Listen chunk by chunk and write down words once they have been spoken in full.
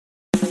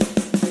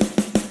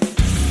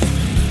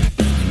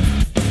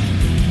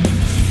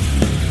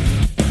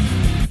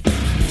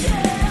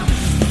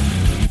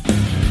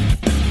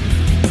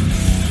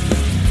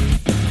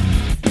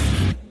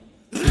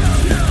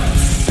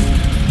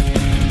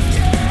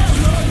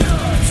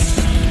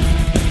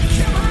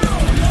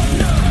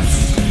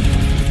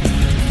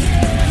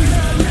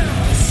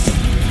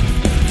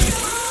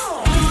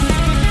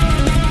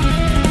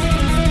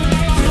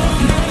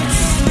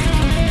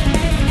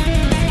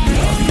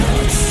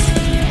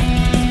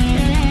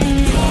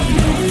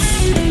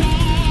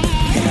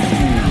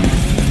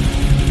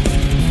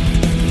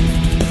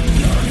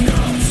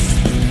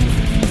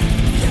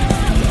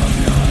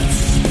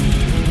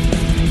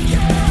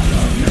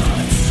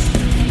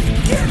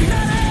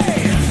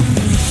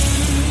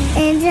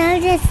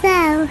enjoy the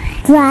show.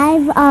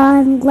 Drive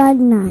on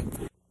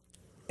Lugnutz.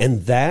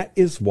 And that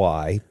is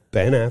why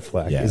Ben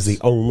Affleck is the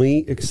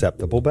only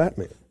acceptable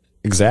Batman.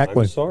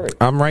 Exactly. I'm sorry.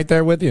 I'm right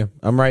there with you.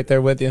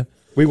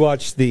 We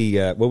watched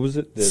the, what was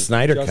it? The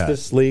Snyder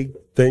Justice League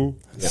thing.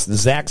 Yeah.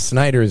 Zack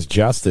Snyder's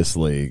Justice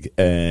League.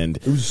 And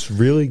it was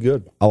really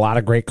good. A lot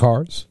of great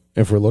cars,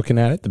 if we're looking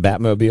at it. The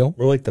Batmobile.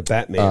 We're like the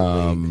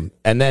Batman League.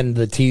 And then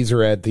the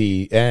teaser at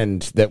the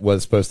end that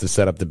was supposed to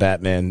set up the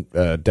Batman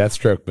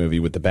Deathstroke movie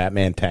with the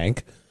Batman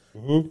tank.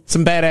 Mm-hmm.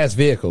 Some badass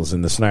vehicles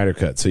in the Snyder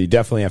Cut, so you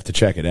definitely have to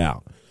check it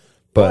out.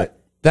 But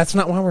that's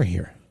not why we're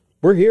here.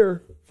 We're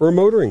here for a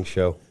motoring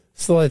show.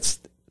 So let's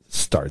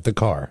start the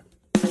car.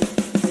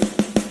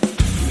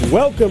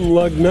 Welcome,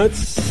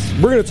 Lugnutz.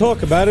 We're going to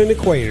talk about an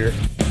Equator.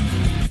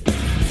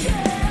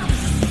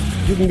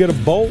 You can get a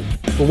Bolt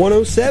for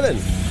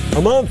 $107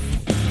 a month.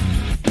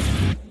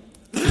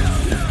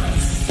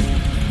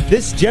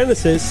 This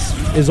Genesis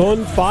is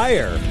on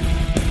fire.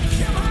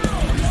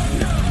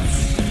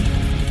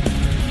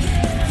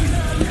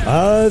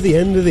 The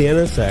end of the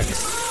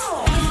NSX.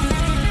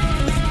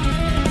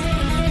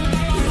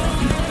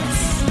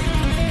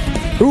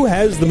 Who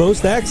has the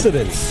most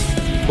accidents?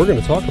 We're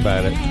going to talk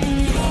about it.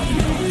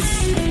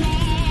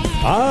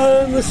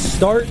 On the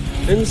start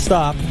and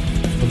stop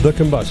of the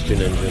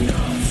combustion engine.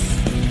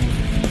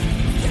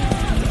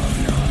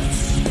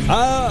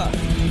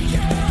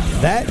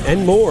 That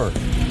and more.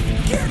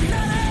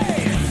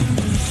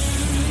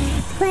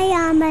 Play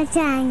on my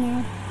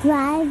channel.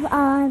 Drive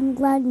on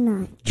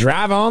Lugnutz.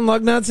 Drive on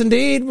Lugnutz,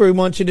 indeed. We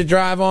want you to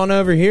drive on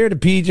over here to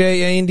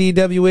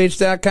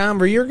pjandwh.com,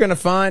 where you're going to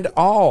find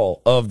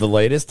all of the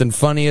latest and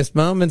funniest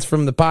moments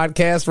from the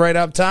podcast right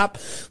up top,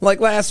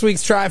 like last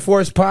week's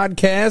Triforce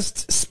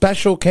podcast,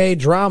 Special K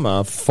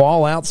Drama,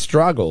 Fallout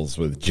Struggles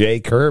with Jay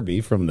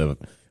Kirby from the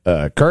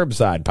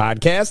Curbside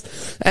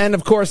podcast, and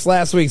of course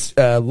last week's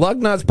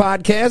Lugnutz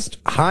podcast,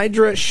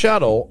 Hydra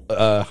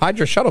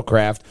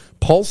Shuttlecraft,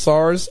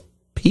 Pulsar's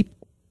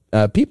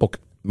People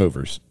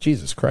Movers.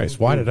 Jesus Christ,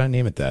 why did I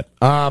name it that?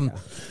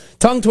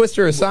 Tongue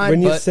twister aside,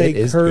 when you but say it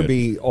is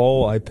Kirby, good.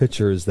 all I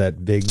picture is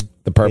that big,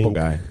 the purple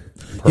guy.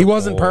 He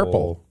wasn't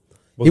purple.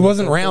 He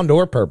wasn't round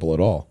or purple at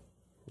all.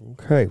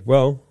 Okay,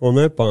 well, on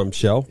that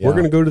bombshell, we're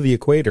going to go to the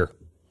Equator.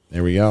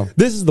 There we go.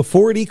 This is the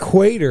Ford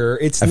Equator.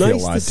 It's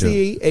nice to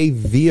see a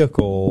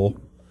vehicle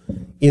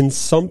in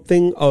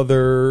something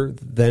other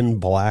than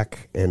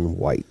black and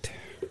white.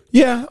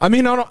 Yeah, I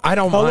mean, I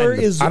don't Color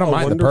mind. is I don't a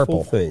mind the wonderful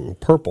purple thing.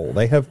 Purple.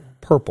 They have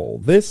purple.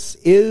 This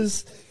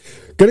is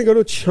going to go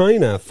to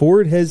China.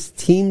 Ford has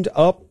teamed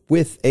up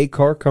with a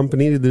car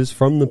company that is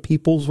from the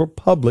People's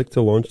Republic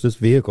to launch this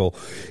vehicle.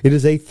 It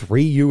is a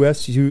three-row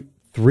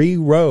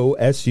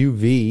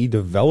SUV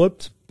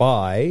developed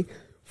by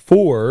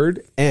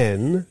Ford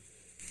and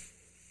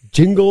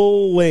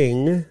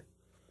Jingling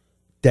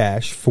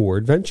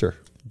Ford Venture.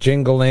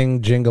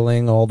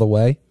 Jingling all the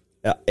way.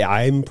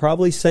 I'm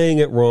probably saying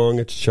it wrong.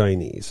 It's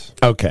Chinese.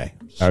 Okay.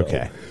 So,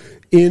 okay.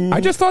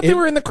 I just thought they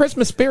were in the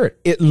Christmas spirit.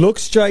 It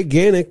looks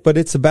gigantic, but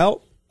it's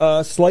about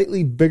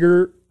slightly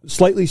bigger,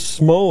 slightly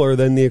smaller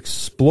than the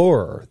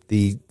Explorer.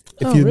 If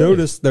you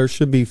notice, there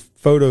should be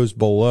photos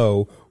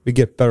below. We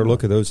get better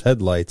look at those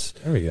headlights.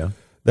 There we go.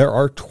 There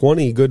are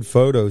 20 good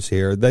photos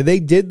here. They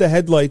did the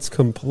headlights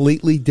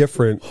completely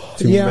different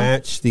to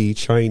match the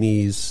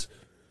Chinese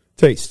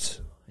tastes.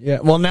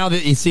 Yeah. Well, now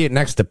that you see it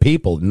next to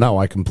People, no,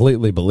 I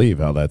completely believe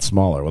how that's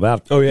smaller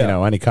without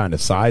any kind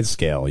of size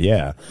scale.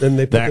 Yeah. Then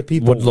they put that the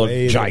People would look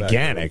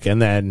gigantic,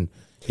 and then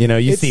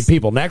you see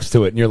People next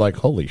to it, and you're like,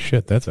 holy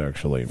shit, that's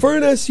actually for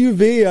an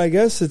SUV. I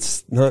guess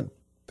it's not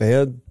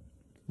bad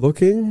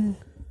looking.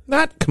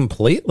 Not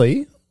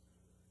completely.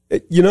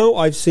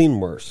 I've seen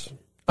worse.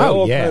 They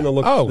all yeah. kind of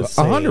look the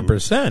same.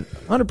 100%.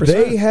 100%.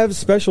 They have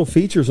special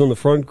features on the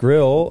front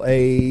grille,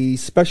 a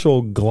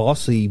special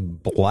glossy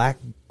black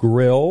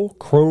grille,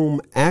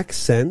 chrome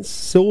accents,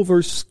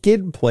 silver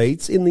skid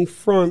plates in the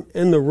front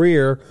and the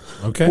rear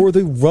for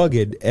the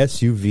rugged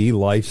SUV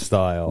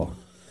lifestyle.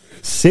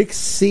 6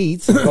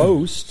 seats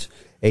boast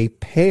a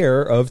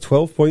pair of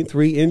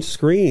 12.3-inch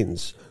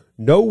screens.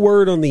 No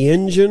word on the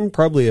engine,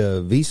 probably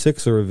a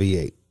V6 or a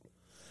V8.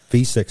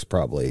 V6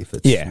 probably, if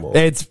it's small.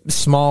 It's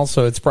small,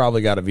 so it's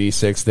probably got a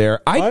V6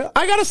 there. I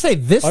got to say,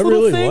 this I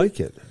little really thing,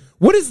 like it.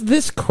 What is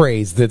this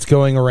craze that's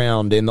going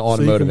around in the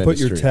automotive industry?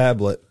 So you can put your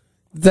tablet.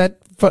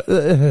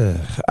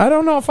 I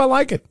don't know if I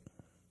like it.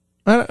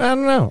 I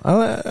don't know.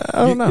 I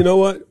don't know. You know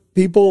what?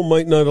 People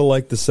might not have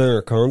liked the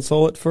center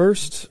console at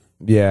first.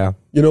 Yeah.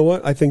 You know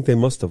what? I think they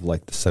must have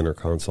liked the center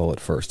console at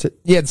first.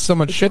 It's so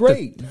much shit.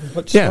 Great.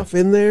 Put stuff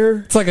in there.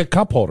 It's like a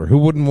cup holder.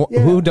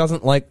 Who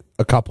doesn't like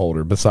a cup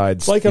holder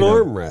besides like an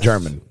armrest?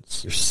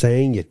 Germans. You're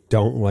saying you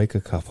don't like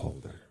a cup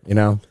holder.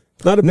 Not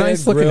a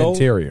nice bad looking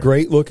interior.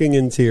 Great looking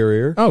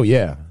interior. Oh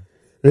yeah.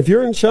 And if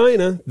you're in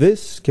China,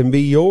 this can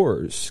be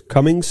yours.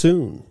 Coming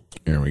soon.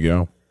 Here we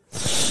go.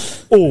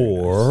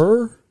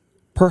 Or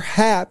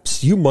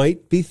perhaps you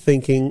might be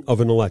thinking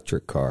of an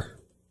electric car.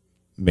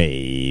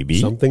 Maybe.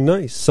 Something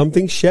nice.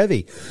 Something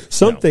Chevy.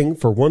 Something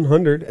for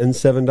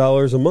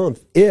 $107 a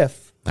month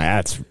if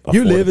That's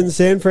You live affordable. in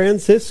San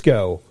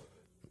Francisco.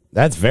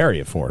 That's very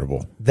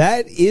affordable.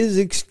 That is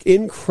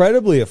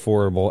incredibly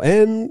affordable,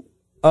 and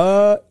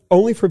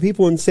only for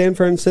people in San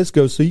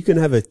Francisco, so you can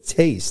have a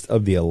taste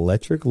of the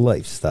electric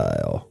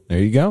lifestyle. There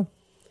you go.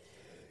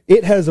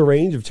 It has a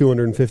range of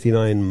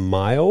 259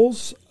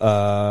 miles,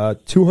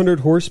 200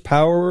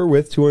 horsepower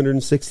with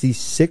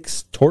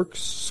 266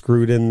 torques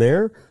screwed in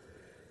there.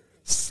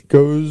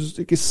 Goes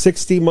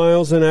 60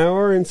 miles an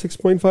hour in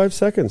 6.5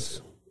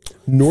 seconds.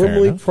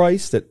 Normally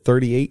priced at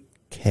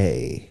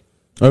 $38,000.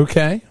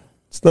 Okay.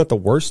 It's not the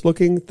worst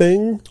looking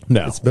thing.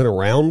 No. It's been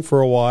around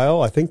for a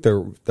while. I think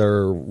they're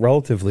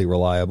relatively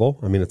reliable.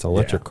 I mean, it's an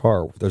electric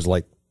car. There's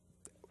like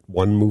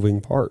one moving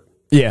part.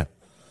 Yeah.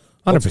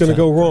 100%. What's going to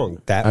go wrong?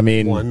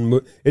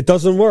 It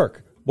doesn't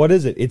work. What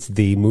is it? It's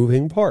the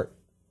moving part.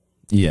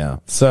 Yeah.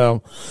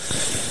 So,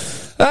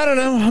 I don't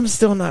know. I'm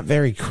still not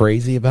very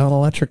crazy about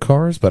electric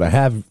cars, but I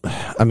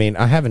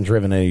haven't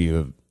driven any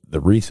of the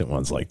recent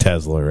ones like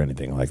Tesla or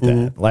anything like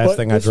that. Last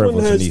thing I drove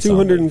was a Nissan. This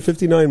one has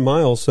 259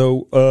 miles,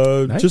 so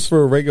Nice. just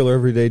for a regular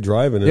everyday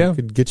driving, it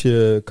could get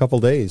you a couple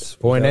days.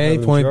 Point A,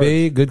 point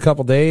B, good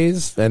couple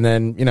days, and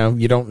then,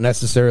 you don't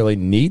necessarily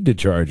need to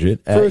charge it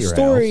at For a your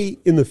story house.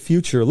 in the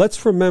future,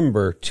 let's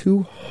remember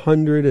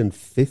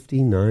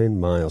 259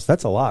 miles.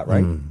 That's a lot,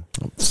 right?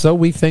 So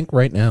we think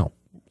right now.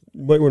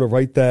 You might want to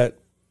write that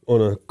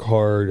on a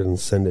card and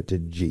send it to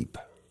Jeep.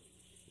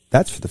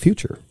 That's for the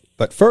future.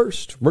 But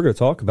first, we're going to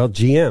talk about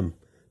GM.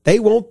 They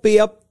won't be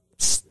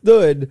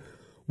upstood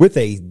with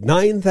a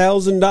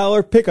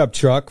 $9,000 pickup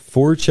truck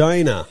for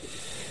China.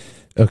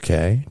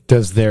 Okay.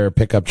 Does their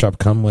pickup truck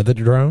come with a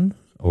drone,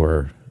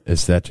 or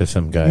is that just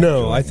some guy?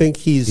 No, I think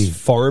he's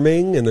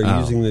farming, and they're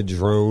using the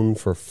drone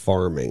for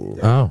farming.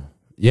 Oh,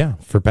 yeah,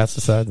 for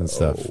pesticides and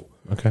stuff.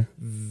 Okay.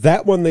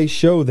 That one they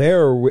show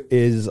there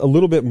is a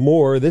little bit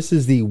more. This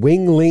is the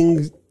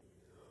Wungling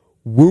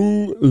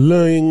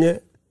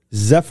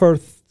Zephyr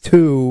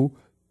 2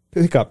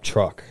 pickup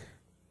truck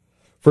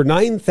for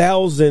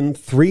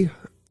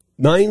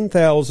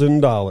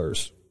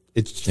 $9,000.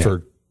 It's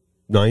for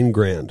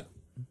 $9,000.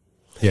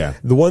 Yeah.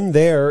 The one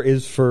there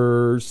is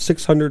for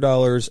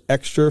 $600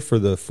 extra for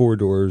the 4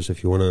 doors.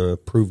 If you want to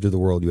prove to the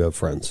world you have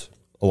friends,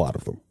 a lot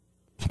of them.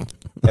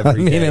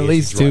 Every day at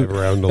least you two. drive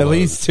around At alone.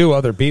 least 2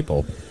 other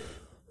people.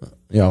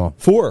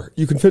 4.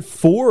 You can fit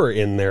 4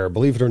 in there.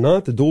 Believe it or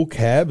not, the dual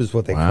cab is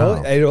what they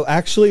call it.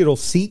 It'll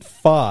seat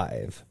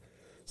 5.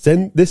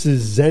 This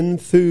is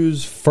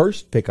Zenthoo's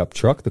first pickup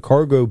truck. The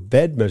cargo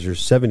bed measures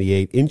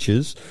 78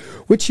 inches,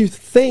 which you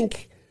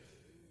think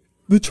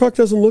the truck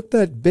doesn't look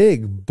that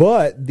big,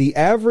 but the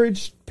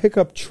average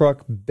pickup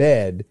truck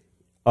bed,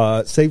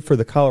 say for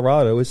the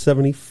Colorado, is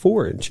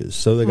 74 inches.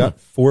 So they got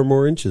 4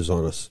 more inches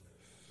on us.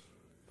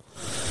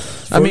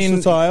 I mean,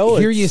 Versatile.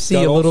 here you It's see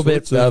got a all little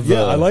bit sorts of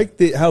I like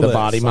how the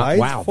body sides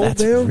Wow, fold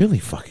that's down. really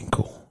fucking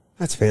cool.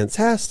 That's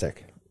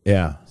fantastic.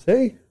 Yeah.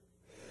 See?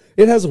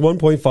 It has a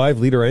 1.5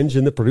 liter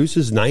engine that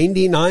produces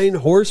 99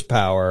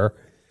 horsepower,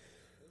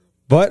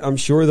 but I'm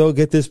sure they'll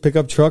get this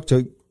pickup truck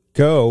to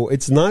go.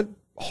 It's not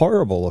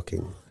horrible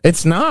looking.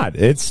 It's not.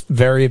 It's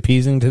very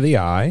appeasing to the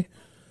eye.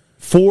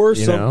 For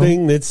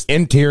something that's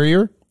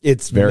interior,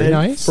 it's very meant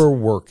nice for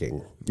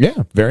working.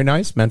 Yeah, very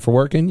nice. Meant for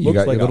working. You Looks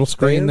got like your little a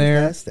screen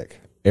fantastic. there.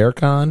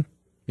 Aircon.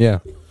 Yeah.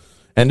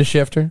 And a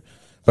shifter.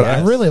 But I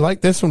Yes. really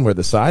like this one where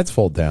the sides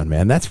fold down,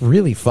 man. That's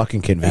really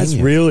fucking convenient.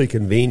 That's really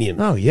convenient.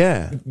 Oh,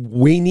 yeah.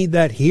 We need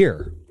that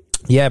here.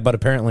 Yeah, but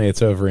apparently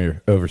it's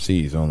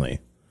overseas only.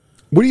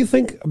 What do you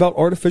think about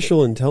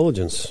artificial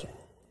intelligence?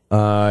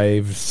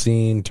 I've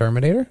seen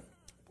Terminator.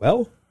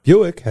 Well,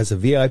 Buick has a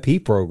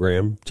VIP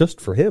program just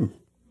for him.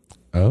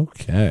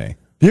 Okay.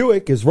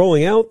 Buick is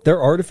rolling out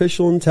their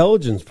artificial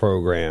intelligence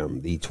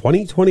program. The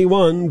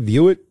 2021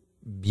 Buick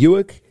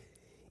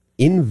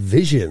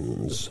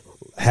Envisions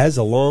has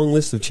a long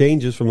list of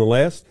changes from the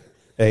last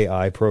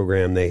AI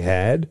program they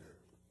had.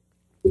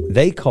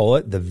 They call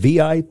it the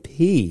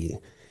VIP.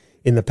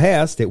 In the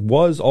past, it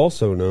was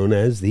also known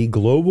as the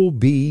Global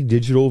B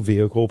Digital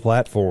Vehicle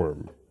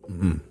Platform.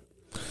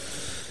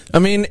 I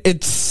mean,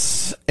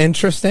 it's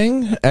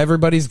interesting.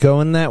 Everybody's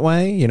going that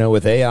way,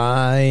 with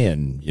AI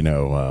and,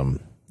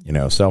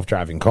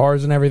 self-driving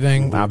cars and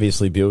everything.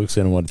 Obviously, Buick's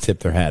going to want to tip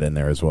their hat in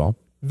there as well.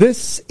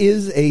 This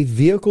is a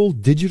vehicle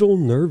digital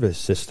nervous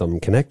system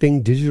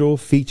connecting digital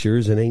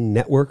features in a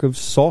network of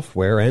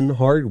software and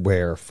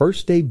hardware,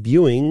 first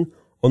debuting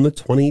on the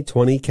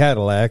 2020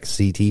 Cadillac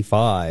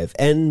CT5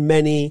 and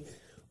many,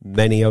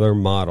 many other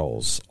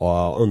models.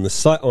 On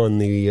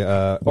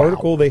the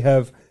article, they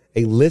have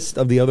a list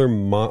of the other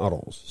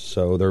models,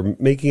 so they're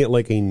making it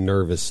like a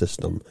nervous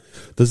system.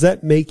 Does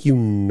that make you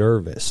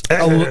nervous?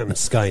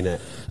 Skynet.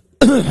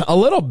 A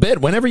little bit.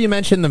 Whenever you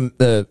mention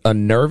a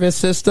nervous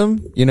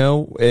system,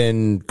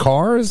 in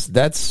cars,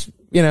 that's,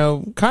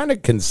 kind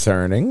of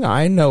concerning.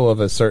 I know of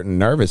a certain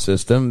nervous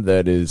system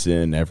that is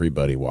in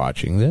everybody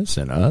watching this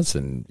and us,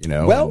 and,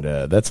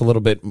 and that's a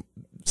little bit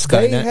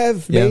They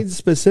have made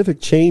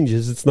specific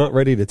changes. It's not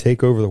ready to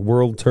take over the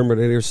world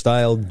Terminator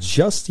style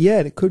just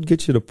yet. It could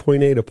get you to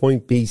point A to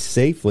point B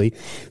safely.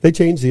 They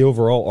changed the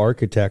overall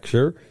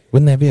architecture.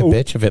 Wouldn't that be a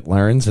bitch if it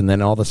learns and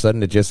then all of a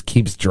sudden it just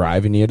keeps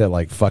driving you to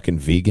like fucking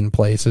vegan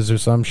places or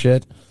some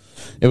shit?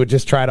 It would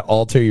just try to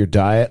alter your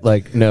diet.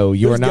 Like, no,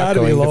 you are not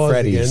going to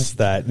Freddy's. Against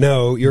that.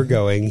 No, you're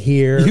going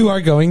here. You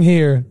are going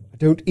here.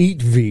 Don't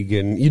eat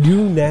vegan. You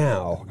do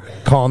now.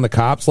 Calling the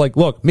cops like,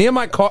 look, me and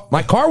my car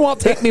won't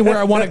take me where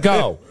I want to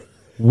go.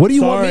 What do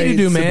you want me to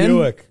do, man?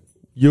 Buick.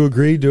 You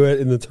agreed to it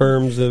in the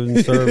terms of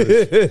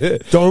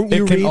service. Don't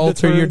you read alter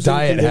the terms your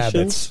diet and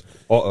habits.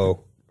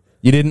 Uh-oh.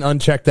 You didn't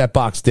uncheck that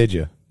box, did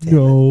you?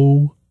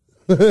 No.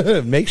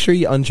 Make sure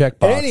you uncheck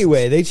boxes.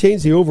 Anyway, they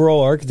changed the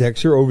overall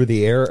architecture over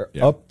the air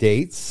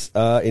updates,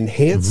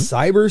 enhanced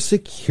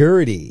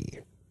cybersecurity,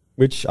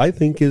 which I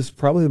think is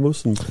probably the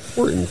most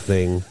important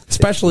thing.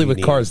 Especially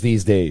with cars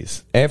these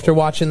days. After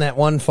watching that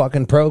one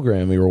fucking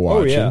program we were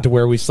watching to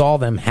where we saw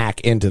them hack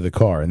into the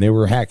car, and they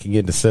were hacking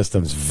into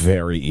systems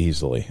very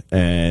easily.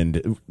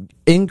 And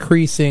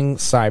increasing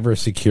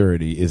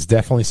cybersecurity is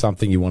definitely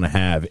something you want to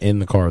have in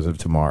the cars of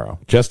tomorrow,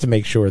 just to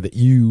make sure that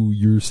you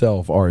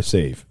yourself are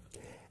safe.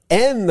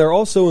 And they're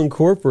also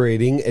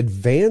incorporating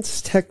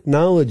advanced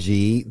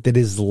technology that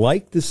is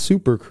like the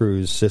Super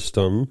Cruise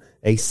system,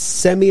 a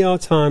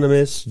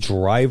semi-autonomous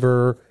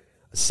driver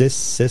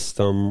assist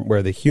system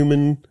where the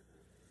human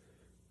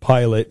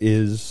pilot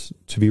is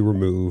to be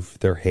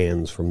removed their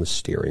hands from the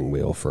steering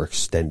wheel for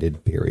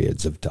extended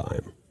periods of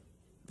time.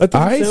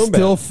 I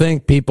still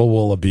think people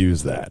will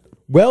abuse that.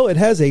 Well, it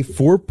has a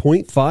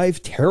 4.5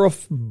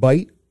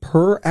 terabyte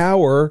per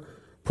hour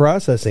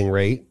processing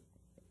rate,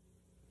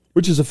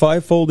 which is a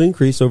 5-fold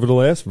increase over the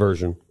last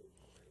version.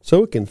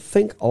 So it can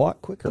think a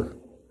lot quicker.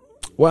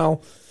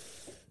 Well,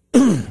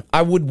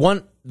 I would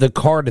want the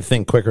car to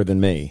think quicker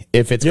than me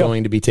if it's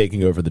going to be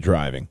taking over the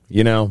driving,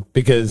 you know?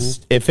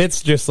 Because if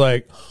it's just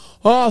like,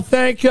 oh,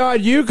 thank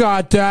God you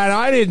got that.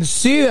 I didn't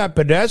see that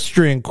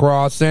pedestrian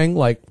crossing.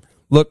 Like,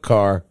 look,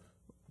 car,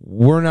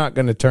 we're not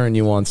going to turn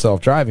you on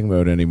self-driving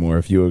mode anymore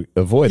if you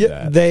avoid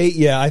that.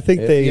 I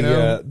think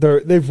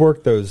they've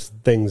worked those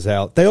things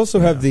out. They also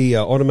have the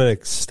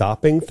automatic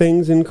stopping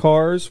things in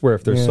cars where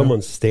if there's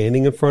someone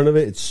standing in front of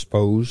it, it's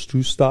supposed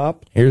to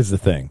stop. Here's the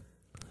thing.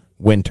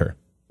 Winter.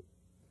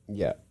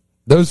 Yeah.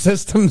 Those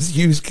systems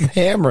use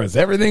cameras.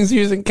 Everything's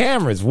using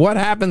cameras. What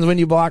happens when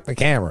you block the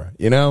camera,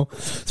 you know?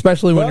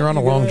 Especially when you're on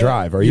a long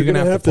drive. Are you going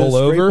to have to pull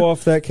over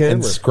off that camera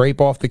and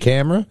scrape off the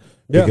camera?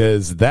 Yeah.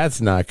 Because that's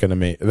not going to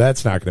make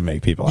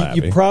people happy.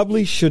 You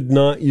probably should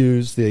not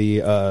use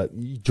the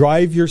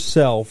drive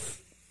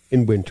yourself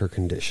in winter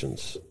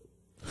conditions.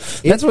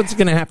 That's what's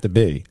going to have to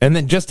be. And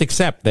then just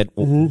accept that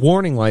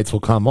warning lights will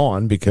come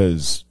on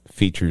because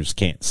features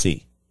can't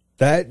see.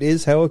 That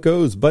is how it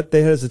goes. But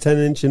it has a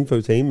 10-inch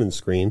infotainment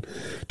screen.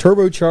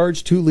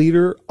 Turbocharged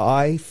 2-liter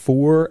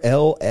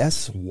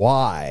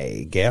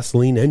i4LSY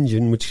gasoline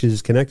engine, which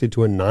is connected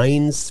to a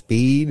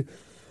 9-speed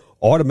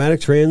automatic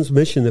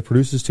transmission that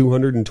produces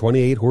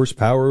 228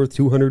 horsepower with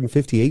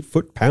 258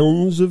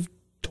 foot-pounds of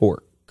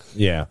torque.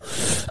 Yeah.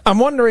 I'm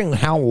wondering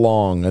how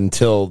long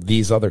until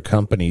these other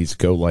companies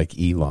go like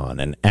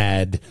Elon and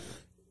add,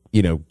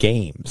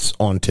 games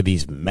onto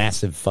these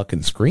massive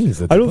fucking screens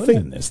that they're putting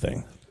in this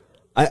thing.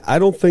 I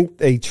don't think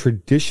a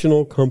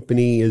traditional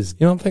company is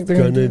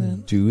going to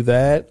do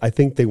that. I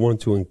think they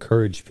want to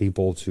encourage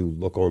people to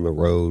look on the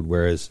road,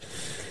 whereas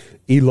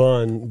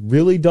Elon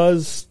really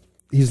does.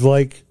 He's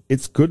like,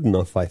 it's good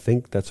enough. I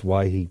think that's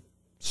why he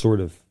sort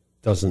of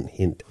doesn't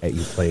hint at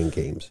you playing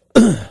games.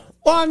 Well,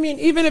 I mean,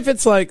 even if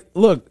it's like,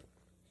 look,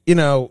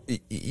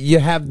 you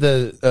have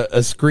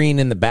a screen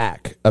in the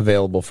back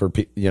available for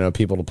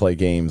people to play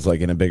games,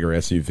 like in a bigger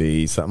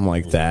SUV, something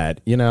like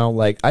that.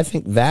 I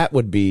think that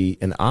would be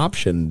an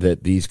option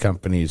that these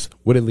companies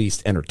would at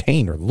least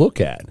entertain or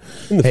look at.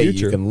 In the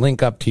future, you can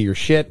link up to your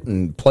shit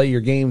and play your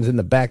games in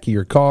the back of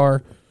your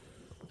car,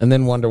 and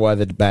then wonder why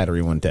the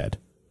battery went dead.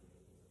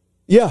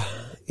 Yeah.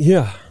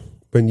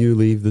 When you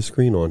leave the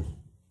screen on.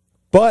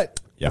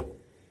 But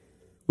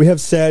we have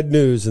sad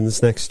news in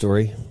this next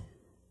story.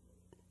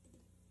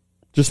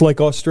 Just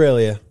like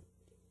Australia,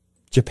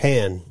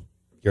 Japan,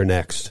 you're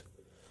next.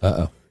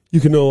 Uh-oh. You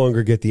can no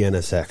longer get the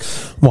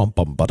NSX.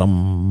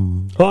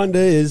 Honda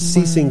is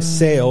ceasing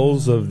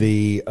sales of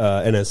the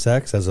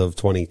NSX as of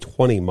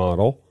 2020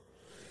 model.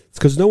 It's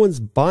because no one's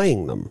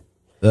buying them.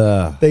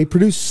 They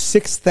produce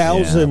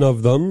 6,000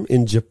 of them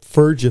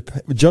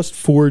just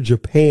for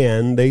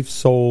Japan. They've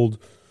sold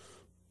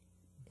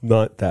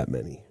not that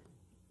many.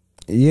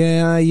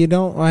 Yeah, you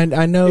don't.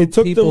 I know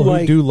people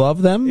who do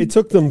love them. It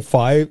took them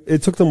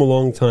a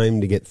long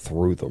time to get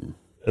through them,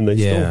 and they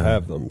still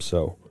have them.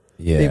 So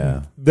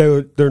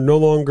they're no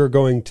longer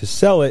going to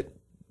sell it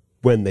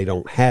when they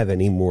don't have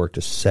any more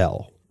to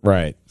sell.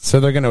 Right. So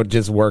they're going to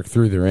just work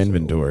through their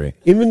inventory.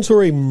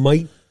 Inventory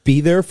might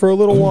be there for a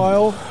little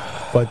while,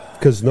 but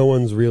because no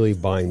one's really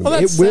buying them,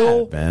 that's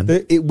sad, man.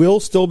 It will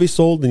still be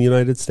sold in the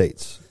United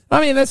States.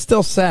 I mean, that's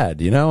still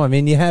sad. I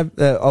mean, you have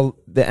the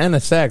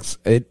NSX.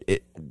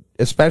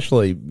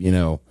 especially,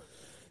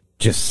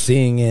 just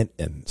seeing it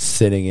and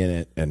sitting in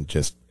it and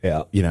just,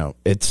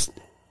 it's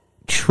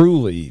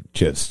truly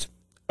just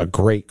a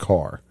great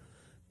car.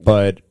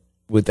 But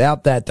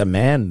without that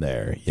demand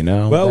there,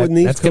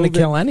 that's going to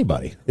kill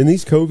anybody. In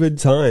these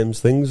COVID times,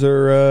 things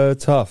are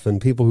tough,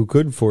 and people who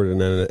could afford an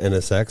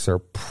NSX are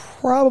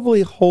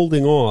probably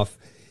holding off.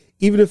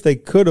 Even if they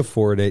could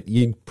afford it,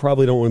 you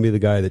probably don't want to be the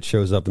guy that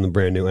shows up in the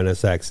brand new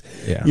NSX.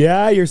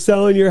 Yeah, you're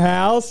selling your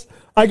house?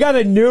 I got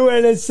a new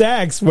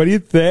NSX. What do you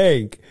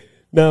think?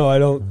 No, I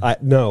don't.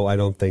 I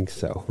don't think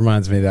so.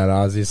 Reminds me of that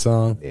Ozzy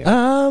song. Yeah.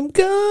 I'm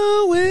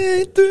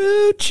going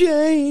through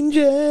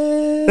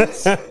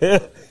changes.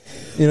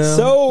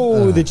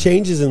 So the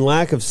changes in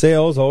lack of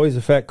sales always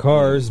affect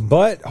cars,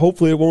 but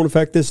hopefully it won't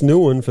affect this new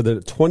one for the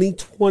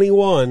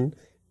 2021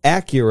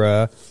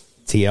 Acura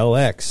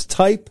TLX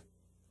Type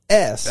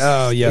S.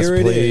 Oh, yes,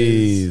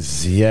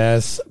 please.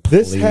 Yes,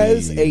 please. This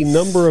has a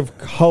number of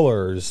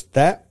colors.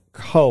 That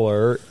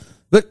color...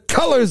 The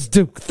colors,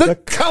 Duke. The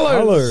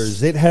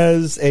colors. It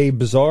has a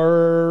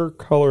bizarre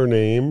color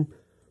name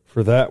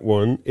for that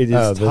one. It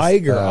is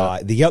Tiger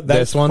Eye.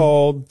 That's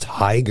called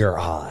Tiger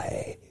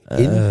Eye.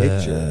 In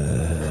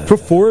picture.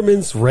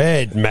 Performance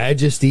red,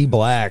 Majesty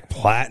black,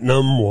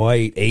 platinum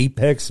white,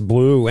 apex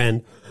blue,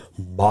 and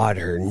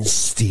modern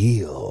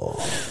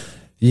steel.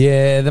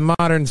 Yeah, the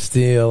modern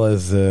steel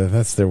is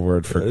that's their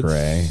word for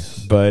gray.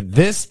 But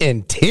this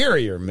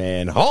interior,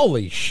 man,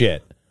 holy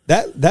shit.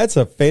 That's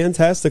a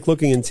fantastic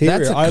looking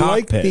interior. I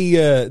like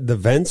the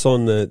vents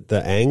on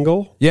the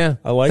angle. Yeah,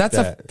 I like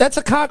that. That's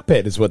a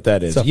cockpit, is what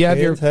that is. You got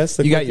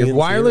your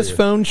wireless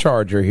phone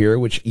charger here,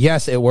 which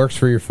yes, it works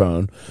for your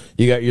phone.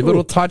 You got your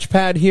little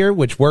touchpad here,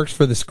 which works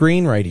for the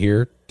screen right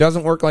here.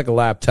 Doesn't work like a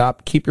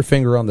laptop. Keep your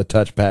finger on the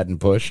touchpad and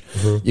push.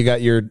 Mm-hmm. You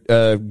got your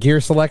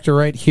gear selector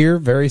right here.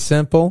 Very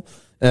simple.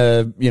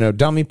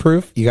 Dummy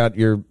proof. You got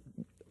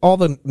all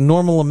the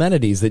normal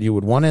amenities that you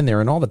would want in there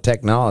and all the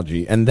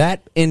technology. And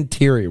that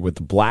interior with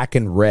the black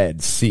and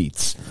red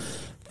seats,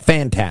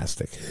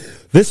 fantastic.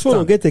 This one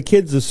will get the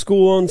kids to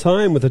school on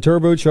time with a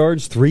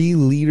turbocharged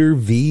 3-liter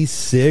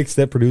V6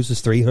 that produces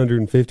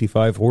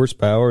 355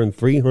 horsepower and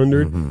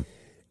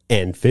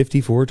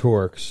 354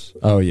 torques.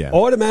 Oh, yeah.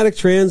 Automatic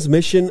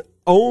transmission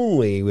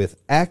only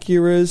with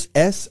Acura's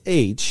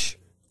SH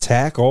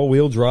TAC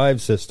all-wheel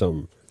drive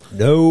system.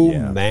 No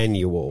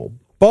manual.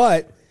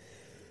 But...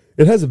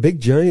 it has a big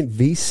giant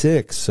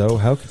V6, so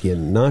how could you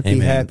not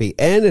be happy?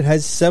 And it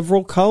has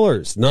several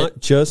colors,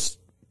 not just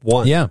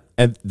one. Yeah,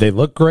 and they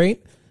look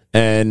great.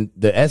 And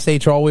the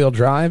SH all-wheel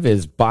drive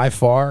is by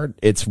far,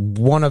 it's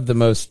one of the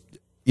most,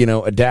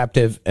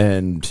 adaptive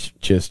and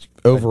just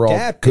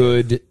overall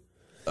good.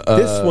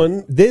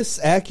 This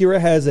Acura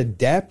has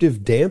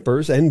adaptive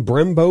dampers and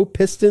Brembo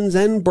pistons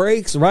and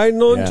brakes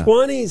riding on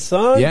 20s,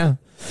 son. Yeah,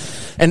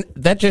 and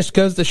that just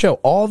goes to show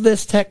all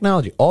this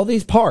technology, all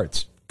these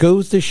parts,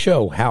 goes to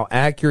show how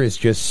Acura is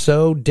just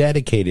so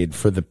dedicated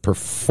for the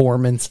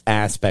performance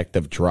aspect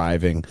of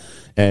driving.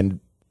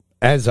 And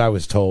as I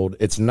was told,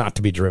 it's not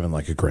to be driven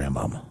like a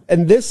grandmama.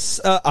 And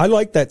this, I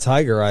like that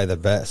Tiger Eye the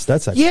best.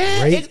 That's a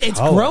great it's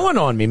color. growing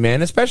on me,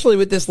 man, especially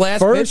with this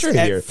last picture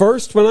here. At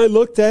first, when I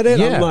looked at it,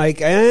 I'm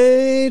like,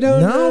 I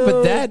don't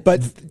know.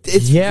 But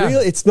it's real.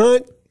 It's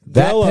not...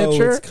 that yellow,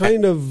 picture, it's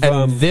kind of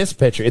and this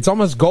picture, it's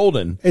almost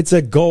golden. It's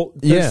a gold.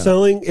 They're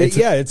selling it.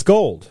 It's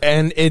gold,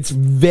 and it's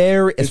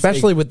very,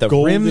 especially with the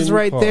rims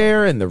right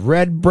there and the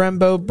red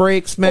Brembo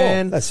brakes,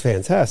 man. That's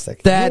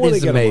fantastic. That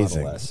is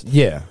amazing.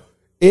 Yeah,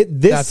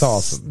 that's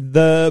awesome.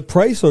 The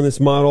price on this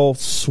model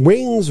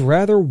swings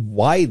rather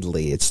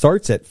widely. It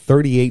starts at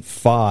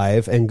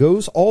 $38,500 and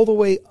goes all the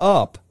way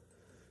up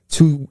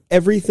to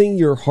everything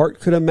your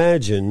heart could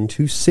imagine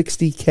to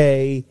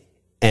 $60,000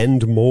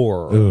 and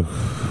more. Ooh.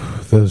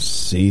 Those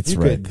seats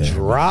right there.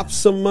 Drop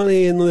some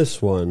money in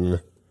this one.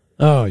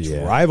 Oh,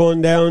 yeah. Drive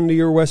on down to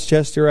your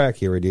Westchester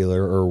Acura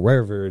dealer or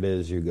wherever it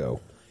is you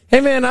go. Hey,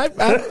 man,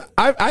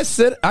 I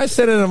sit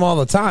in them all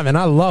the time, and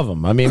I love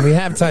them. I mean, we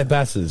have Type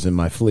S's in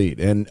my fleet,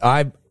 and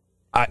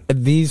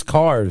these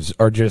cars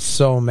are just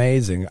so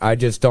amazing. I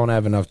just don't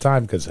have enough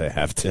time because I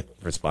have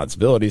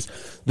responsibilities.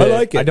 I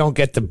like it. I don't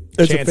get the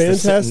It's chance a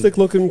fantastic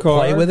looking car.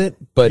 Play with it,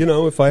 but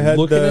if I had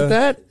looking at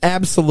that,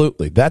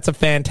 absolutely, that's a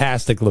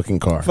fantastic looking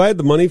car. If I had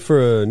the money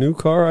for a new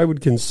car, I would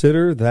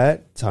consider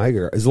that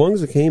Tiger, as long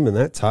as it came in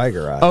that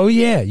Tiger Eye. Oh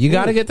yeah, you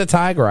got to get the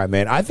Tiger Eye,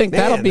 man. I think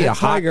that'll be a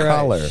hot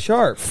color,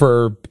 sharp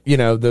for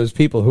those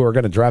people who are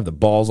going to drive the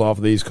balls off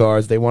of these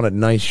cars. They want a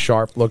nice,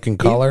 sharp looking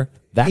color.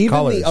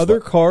 Even the other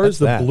cars,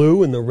 the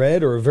blue and the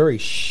red, are a very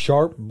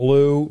sharp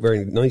blue,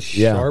 very nice,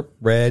 sharp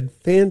red.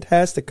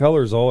 Fantastic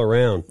colors all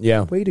around.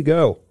 Yeah. Way to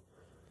go.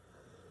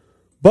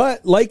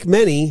 But like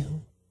many,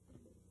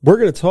 we're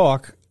going to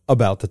talk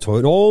about the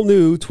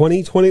all-new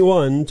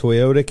 2021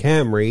 Toyota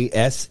Camry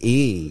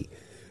SE.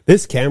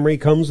 This Camry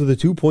comes with a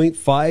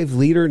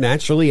 2.5-liter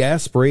naturally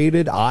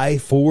aspirated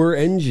i4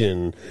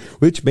 engine,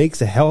 which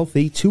makes a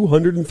healthy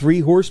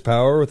 203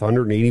 horsepower with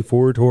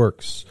 184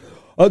 torques.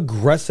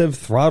 Aggressive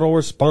throttle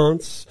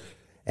response,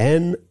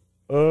 and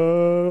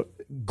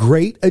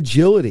great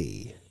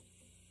agility.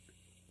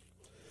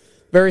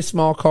 Very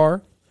small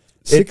car.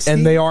 60?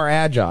 And they are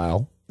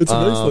agile. It's a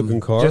nice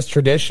looking car. Just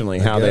traditionally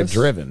how they've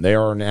driven. They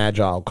are an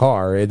agile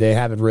car. They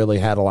haven't really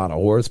had a lot of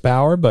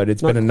horsepower, but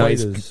it's been a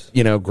nice,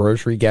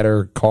 grocery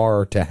getter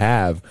car to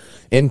have.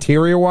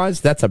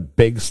 Interior-wise, that's a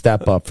big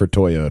step up for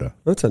Toyota.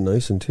 That's a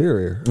nice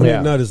interior. I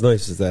mean, not as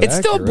nice as that. It's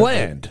still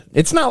bland.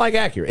 It's not like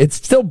Acura. It's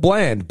still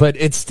bland, but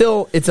it's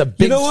a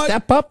big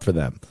step up for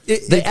them.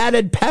 They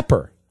added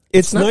pepper.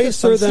 It's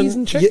nicer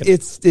than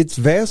it's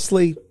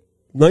vastly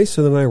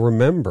nicer than I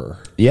remember.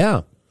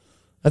 Yeah.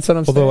 That's what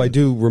I'm saying. Although I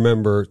do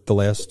remember the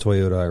last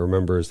Toyota I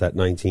remember is that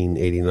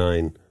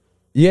 1989.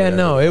 Yeah,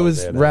 no, it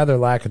was rather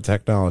lack of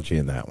technology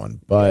in that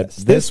one. But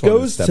this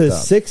goes to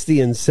 60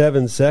 in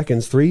 7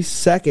 seconds, 3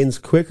 seconds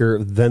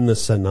quicker than the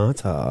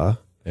Sonata.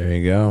 There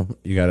you go.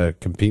 You got to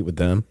compete with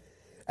them.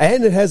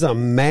 And it has a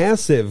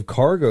massive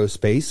cargo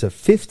space of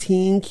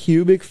 15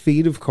 cubic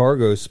feet of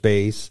cargo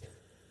space.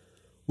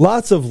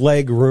 Lots of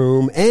leg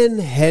room and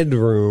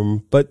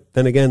headroom. But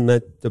then again,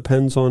 that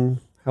depends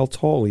on how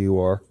tall you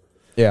are.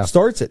 Yeah.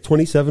 Starts at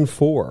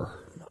 27.4.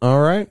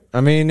 All right. I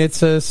mean,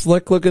 it's a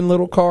slick-looking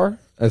little car,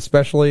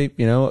 especially,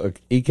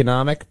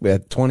 economic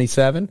at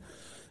 27.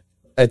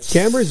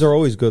 Camrys are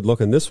always good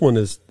looking. This one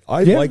is,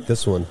 I like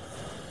this one.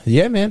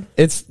 Yeah, man.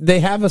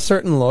 They have a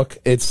certain look.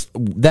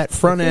 That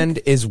front end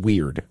is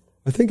weird.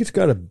 I think it's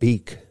got a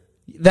beak.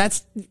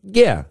 It's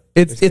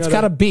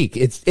got a beak.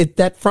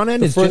 That front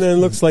end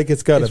looks like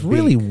it's got a beak. It's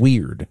really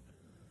weird.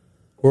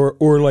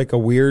 Or like a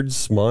weird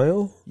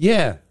smile.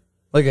 Yeah.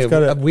 Like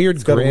a weird grin.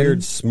 It's got a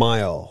weird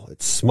smile.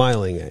 It's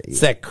smiling at you.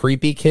 It's that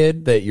creepy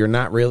kid that you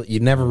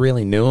never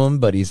really knew him,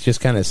 but he's just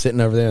kind of sitting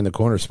over there in the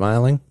corner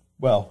smiling.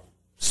 Well,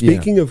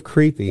 speaking of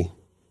creepy,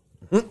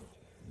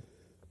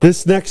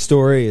 this next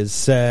story is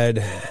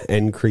sad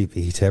and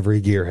creepy to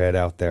every gearhead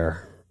out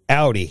there.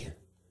 Audi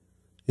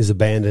is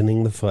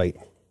abandoning the fight.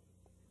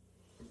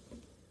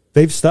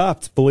 They've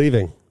stopped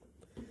believing.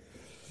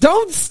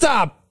 Don't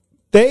stop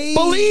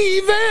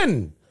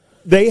believing.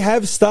 They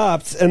have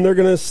stopped, and they're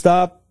going to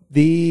stop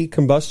the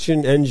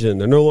combustion engine.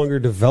 They're no longer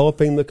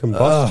developing the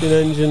combustion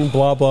engine,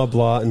 blah, blah,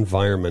 blah,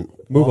 environment.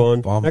 Move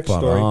on. Next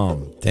story.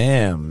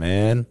 Damn,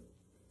 man.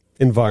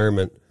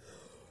 Environment.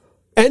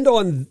 And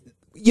when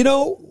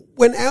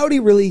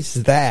Audi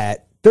released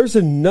that, there's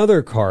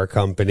another car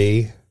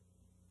company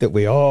that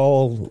we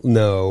all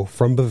know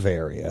from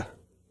Bavaria.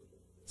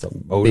 It's a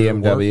motor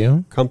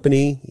BMW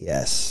company.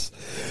 Yes.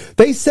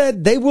 They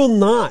said they will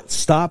not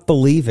stop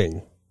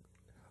believing.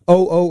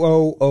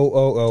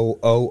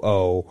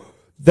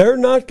 They're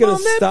not going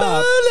to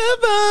stop.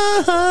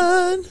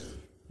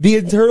 The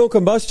internal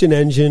combustion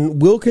engine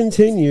will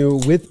continue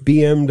with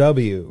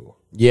BMW.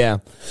 Yeah.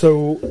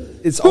 So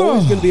it's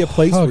always going to be a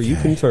place where you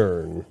can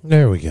turn.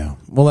 There we go.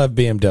 We'll have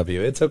BMW.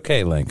 It's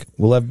okay, Link.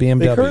 We'll have BMW.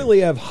 They currently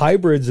have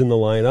hybrids in the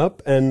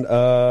lineup and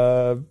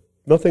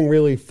nothing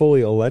really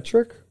fully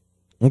electric.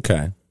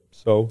 Okay.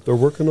 So they're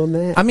working on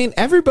that. I mean,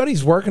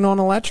 everybody's working on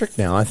electric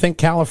now. I think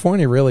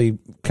California really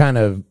kind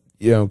of,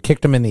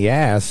 kicked them in the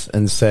ass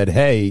and said,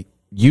 hey,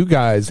 you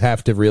guys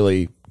have to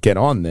really get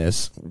on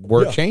this.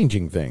 We're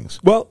changing things.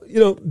 Well,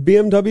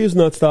 BMW is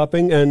not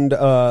stopping, and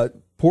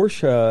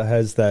Porsche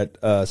has that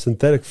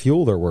synthetic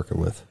fuel they're working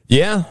with.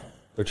 Yeah.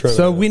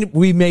 So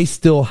we may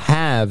still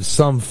have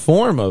some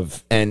form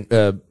of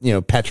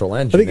petrol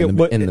engine in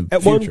the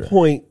at future. One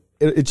point,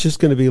 it's just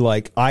going to be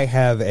like, you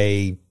have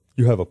a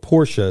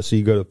Porsche, so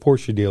you go to the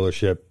Porsche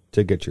dealership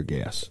to get your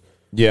gas.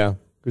 Yeah.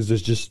 Because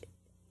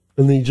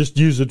and then you just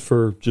use it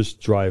for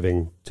just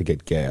driving to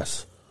get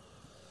gas.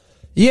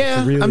 Yeah,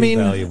 it's really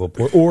valuable.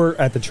 Or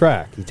at the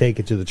track. You take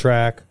it to the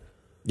track.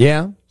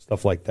 Yeah.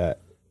 Stuff like that.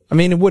 I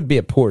mean, it would be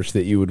a Porsche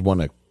that you would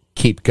want to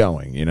keep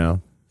going,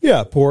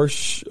 Yeah,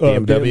 Porsche,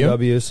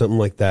 BMW, something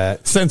like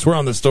that. Since we're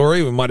on the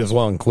story, we might as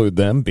well include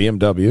them.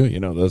 BMW,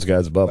 those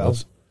guys above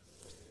us.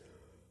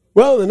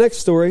 Well, the next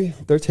story,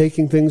 they're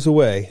taking things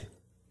away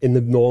in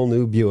the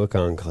all-new Buick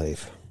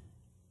Enclave.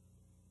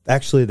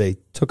 Actually, they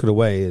took it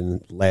away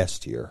in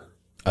last year,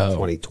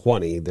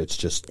 2020. That's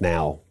just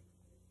now.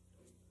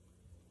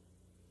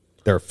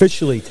 They're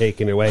officially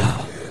taking it away.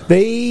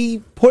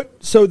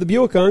 So the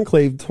Buick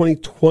Enclave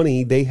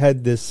 2020, they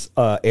had this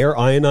air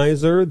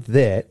ionizer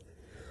that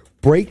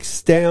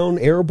breaks down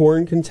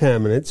airborne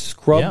contaminants,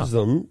 scrubs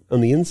them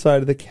on the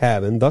inside of the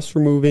cabin, thus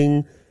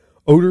removing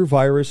odor,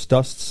 virus,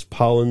 dusts,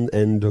 pollen,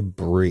 and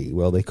debris.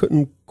 Well, they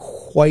couldn't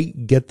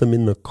quite get them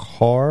in the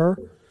car,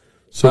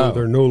 so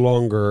they're no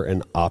longer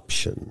an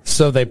option.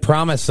 So they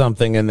promised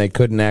something and they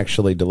couldn't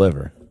actually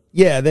deliver.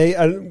 Yeah,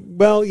 it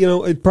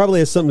probably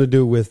has something to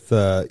do with,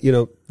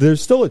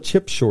 there's still a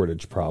chip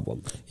shortage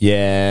problem.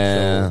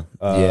 Yeah,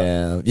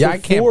 So I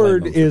can't.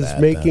 Ford is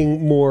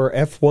making more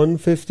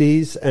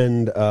F-150s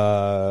and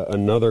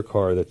another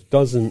car that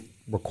doesn't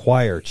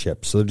require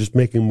chips, so they're just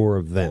making more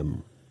of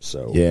them.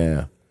 So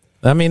yeah,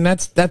 I mean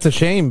that's a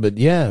shame, but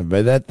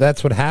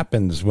that's what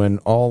happens when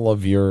all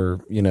of your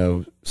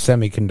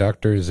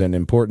semiconductors and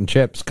important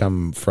chips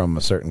come from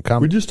a certain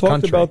country. We just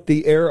talked about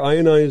the air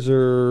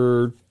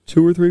ionizer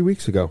 2 or 3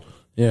 weeks ago.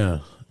 Yeah.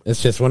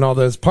 It's just when all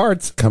those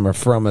parts come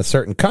from a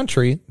certain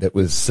country that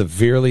was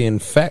severely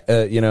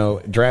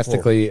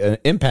drastically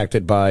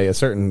impacted by a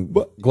certain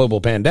global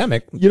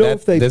pandemic.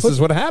 This is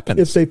what happens.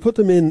 If they put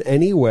them in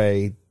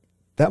anyway,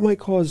 that might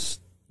cause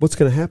what's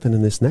going to happen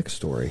in this next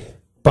story.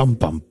 Bum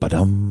bum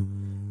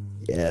ba-dum.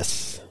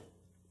 Yes.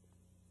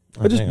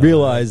 I just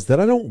realized that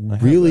I don't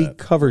really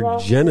cover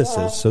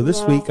Genesis, so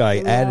this week I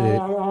added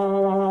it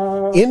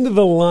into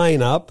the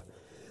lineup.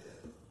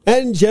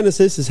 And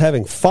Genesis is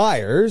having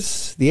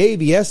fires. The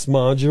ABS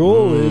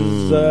module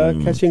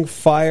is catching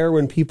fire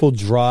when people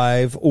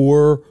drive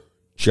or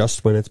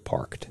just when it's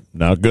parked.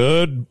 Not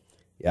good.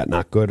 Yeah,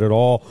 not good at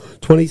all.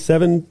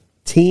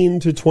 2017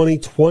 to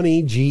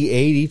 2020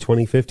 G80,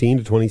 2015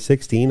 to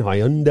 2016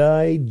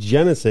 Hyundai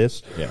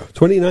Genesis,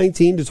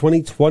 2019 to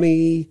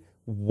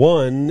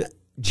 2021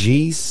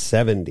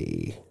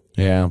 G70.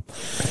 Yeah.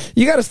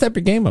 You got to step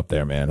your game up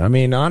there, man. I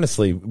mean,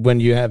 honestly, when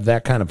you have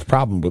that kind of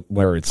problem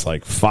where it's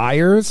like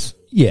fires,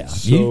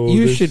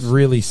 you should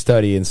really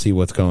study and see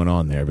what's going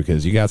on there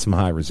because you got some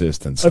high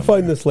resistance. I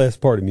find this last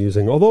part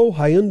amusing. Although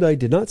Hyundai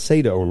did not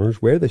say to owners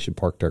where they should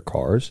park their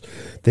cars,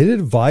 they did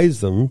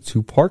advise them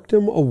to park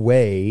them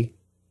away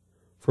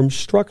from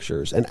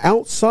structures and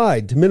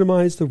outside to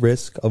minimize the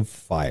risk of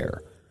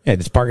fire. Yeah,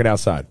 just park it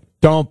outside.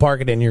 Don't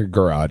park it in your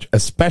garage,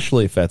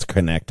 especially if that's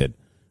connected.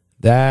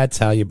 That's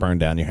how you burn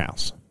down your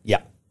house.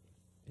 Yeah.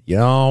 You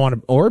don't want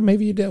to, or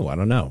maybe you do. I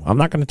don't know. I'm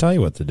not going to tell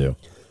you what to do.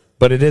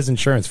 But it is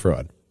insurance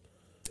fraud.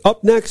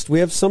 Up next, we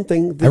have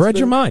something. I read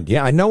your mind.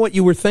 Yeah, I know what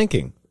you were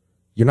thinking.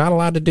 You're not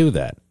allowed to do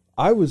that.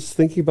 I was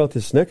thinking about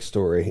this next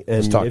story. And I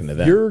was talking to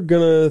them. You're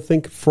going to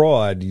think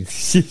fraud.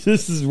 This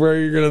is where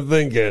you're going to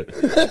think it.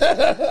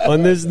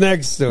 On this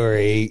next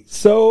story.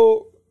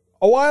 So,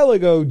 a while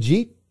ago,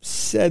 Jeep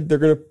said they're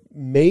going to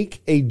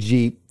make a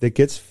Jeep that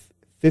gets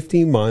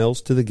 15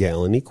 miles to the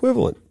gallon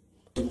equivalent.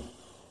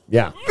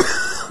 Yeah.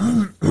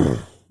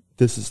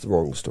 This is the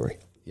wrong story.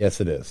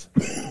 Yes, it is.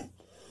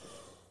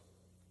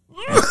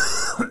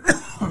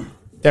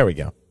 There we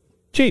go.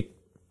 Jeep.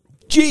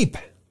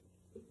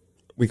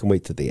 We can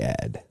wait to the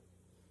ad.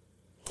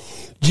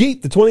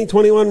 Jeep, the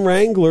 2021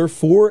 Wrangler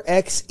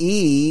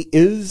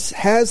 4xe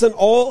has an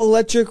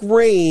all-electric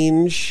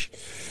range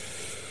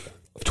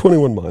of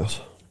 21 miles.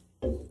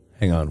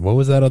 Hang on. What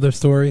was that other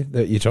story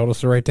that you told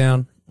us to write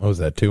down? What was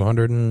that,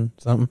 200 and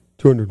something?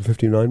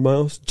 259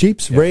 miles.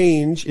 Jeep's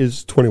range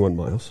is 21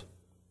 miles.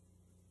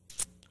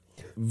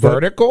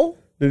 Vertical?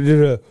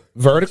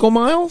 Vertical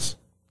miles?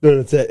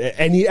 No, it's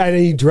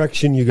any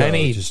direction you go.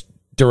 Any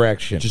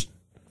direction. Just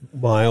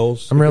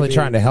miles. I'm really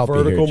trying to help you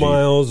here, vertical Jeep.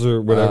 miles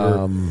or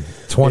whatever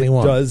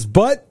 21. it does.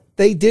 But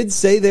they did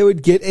say they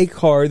would get a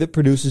car that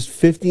produces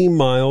 50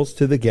 miles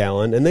to the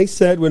gallon. And they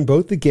said when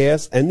both the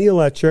gas and the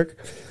electric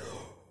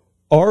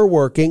are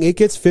working, it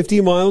gets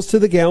 50 miles to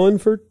the gallon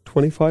for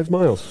 25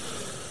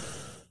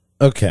 miles.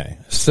 Okay,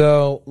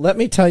 so let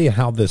me tell you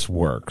how this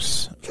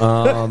works.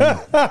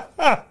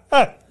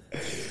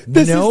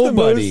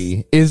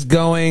 Nobody is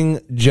going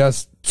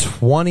just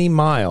 20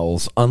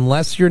 miles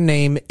unless your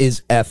name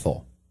is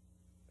Ethel.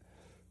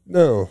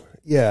 No,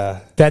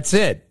 yeah. That's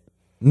it.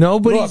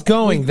 Nobody's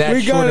going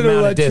that short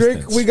amount of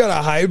distance. We got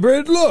a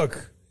hybrid.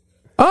 Look.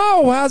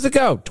 Oh, how's it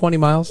go? 20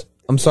 miles.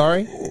 I'm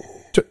sorry.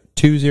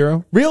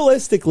 20.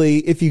 Realistically,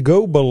 if you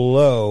go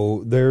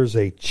below, there's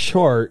a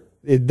chart.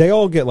 They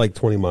all get like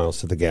 20 miles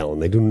to the gallon.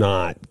 They do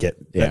not get.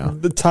 Yeah.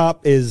 The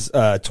top is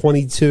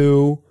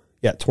 22.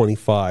 Yeah,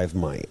 25.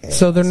 My ass.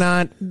 So they're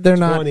not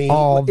 20,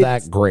 all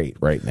that great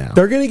right now.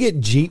 They're going to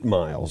get Jeep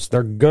miles.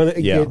 They're going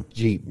to get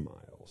Jeep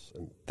miles.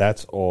 And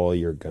that's all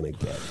you're going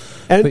to get.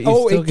 And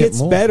it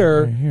gets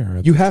better.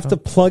 Right you have to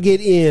plug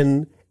it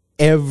in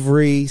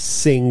every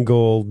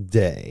single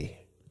day.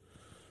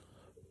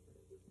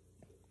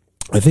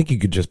 I think you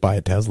could just buy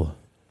a Tesla.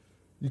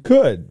 You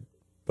could,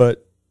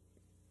 but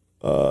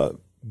any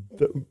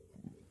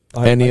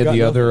of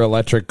the other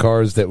electric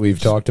cars that we've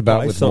talked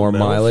about with more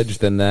mileage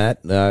than that,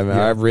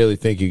 I really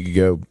think you could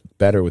go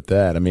better with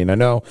that. I mean, I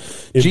know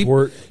Jeep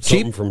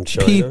from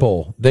China.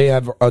 People,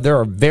 they're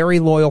a very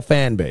loyal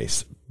fan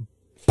base,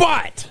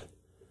 but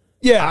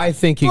I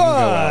think you can go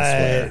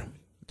elsewhere.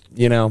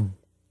 You know,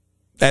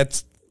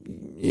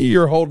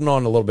 you're holding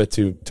on a little bit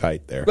too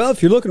tight there. Well,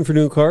 if you're looking for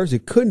new cars,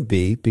 it could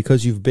be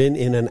because you've been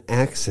in an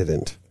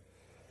accident.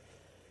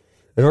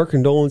 And our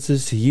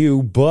condolences to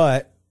you,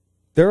 but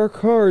there are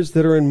cars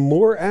that are in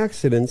more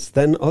accidents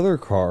than other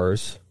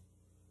cars,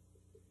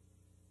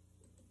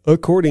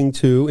 according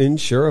to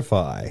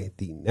Insurify,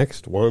 the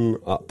next one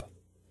up.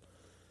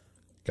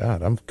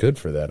 God, I'm good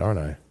for that, aren't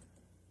I?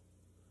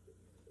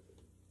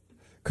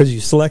 Because you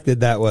selected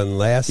that one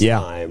last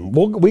time.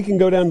 We can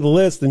go down to the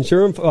list.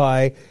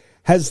 Insurify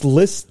has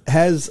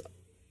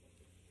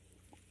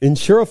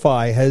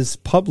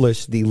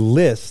published the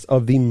list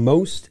of the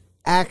most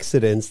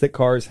accidents that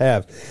cars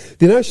have.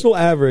 The national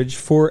average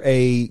for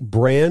a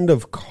brand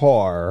of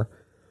car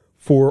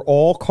for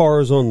all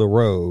cars on the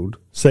road,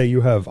 say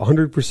you have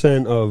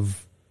 100%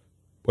 of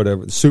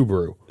whatever,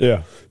 Subaru.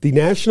 Yeah. The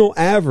national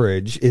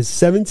average is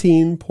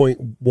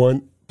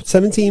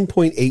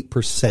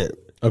 17.8%.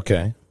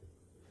 Okay.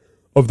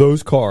 of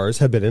those cars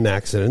have been in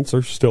accidents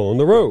or still on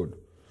the road.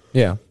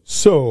 Yeah.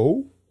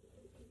 So,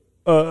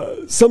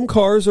 some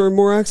cars are in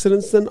more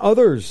accidents than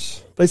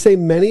others. They say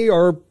many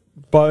are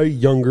by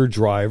younger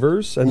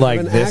drivers and Like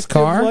have an this active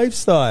car?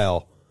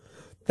 lifestyle.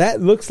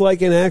 That looks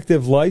like an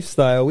active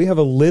lifestyle. We have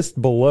a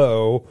list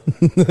below.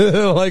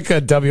 Like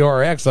a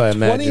WRX, I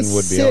imagine,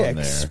 would be on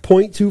there.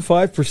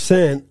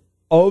 26.25%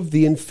 of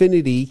the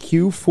Infiniti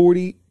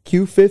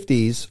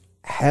Q50s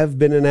have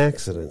been in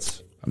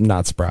accidents. I'm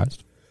not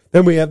surprised.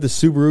 Then we have the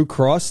Subaru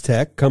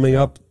Crosstrek coming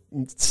up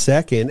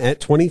second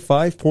at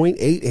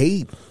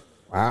 25.88.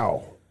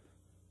 Wow.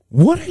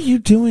 What are you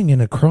doing in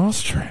a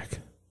Crosstrek?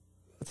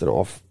 That's an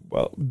off.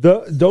 Well,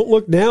 don't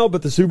look now,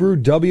 but the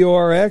Subaru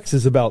WRX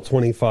is about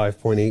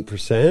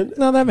 25.8%.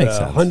 No, that makes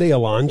sense. Hyundai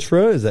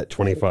Elantra is at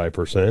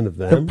 25% of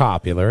They're them.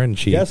 popular and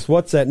cheap. Guess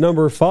what's at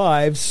number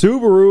 5?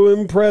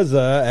 Subaru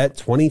Impreza at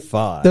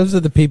 25. Those are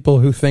the people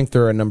who think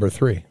they're a number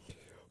 3.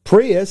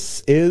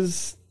 Prius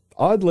is,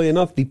 oddly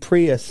enough, the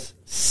Prius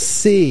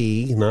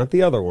C, not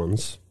the other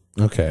ones.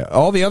 Okay.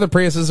 All the other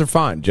Priuses are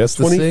fine. Just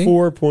the C?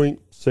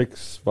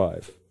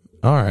 24.65.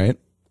 All right.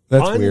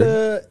 That's weird.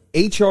 Honda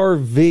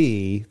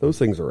HR-V, those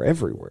things are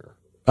everywhere.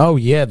 Oh,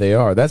 yeah, they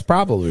are. That's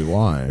probably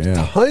why.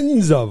 Yeah.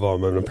 Tons of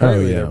them, and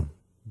apparently yeah. they're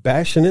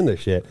bashing into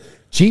shit.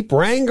 Jeep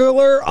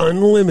Wrangler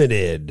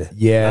Unlimited.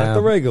 Yeah. Not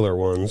the regular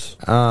ones.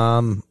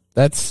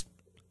 That's,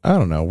 I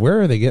don't know.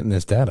 Where are they getting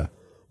this data?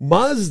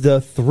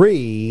 Mazda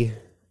 3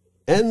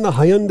 and the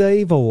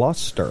Hyundai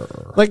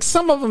Veloster. Like,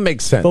 some of them make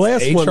sense. The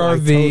last one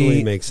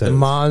totally makes sense. The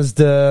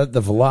Mazda,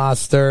 the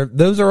Veloster,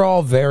 those are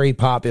all very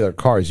popular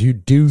cars you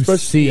do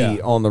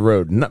see on the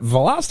road.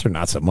 Veloster,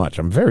 not so much.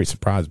 I'm very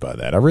surprised by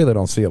that. I really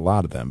don't see a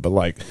lot of them. But,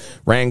 like,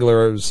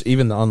 Wranglers,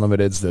 even the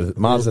Unlimiteds, the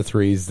Mazda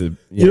 3s, the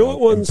you know what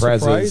one Imprezas,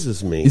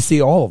 surprises me? You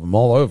see all of them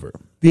all over.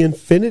 The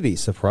Infiniti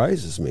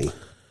surprises me.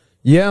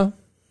 Yeah.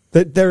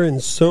 That they're in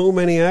so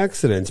many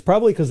accidents.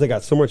 Probably because they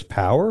got so much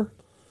power.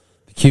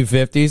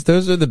 Q50s,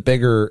 those are the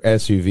bigger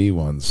SUV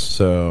ones.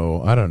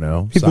 So, I don't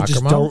know. People Soccer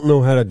just mom? don't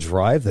know how to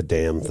drive the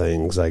damn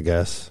things, I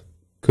guess.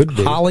 Could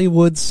be.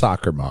 Hollywood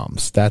soccer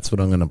moms. That's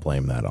what I'm going to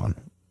blame that on.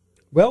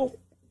 Well,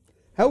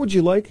 how would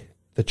you like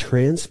the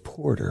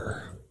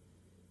Transporter?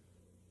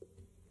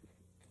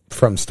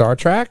 From Star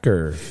Trek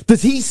or? The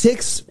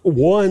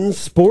T61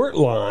 Sport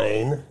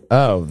line.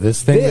 Oh,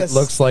 this thing that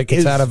looks like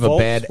it's is out of a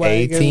bad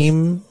Volkswagen's-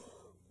 A-Team.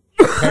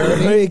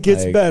 It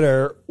gets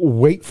better.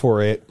 Wait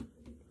for it.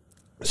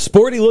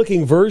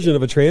 Sporty-looking version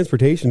of a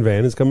transportation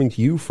van is coming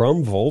to you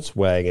from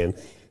Volkswagen.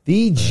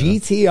 The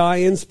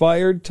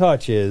GTI-inspired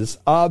touches,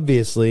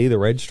 obviously, the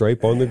red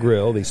stripe on the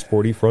grille, the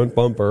sporty front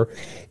bumper,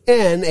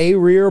 and a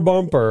rear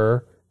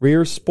bumper,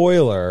 rear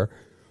spoiler,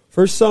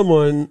 for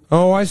someone...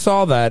 Oh, I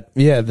saw that.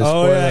 Yeah, the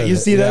spoiler. Oh, yeah, you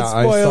see that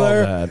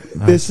spoiler? I saw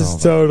that. This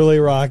is totally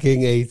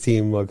rocking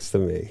A-Team looks to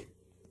me.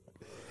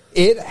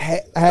 It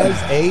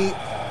has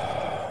a...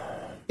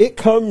 It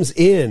comes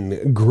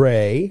in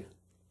gray,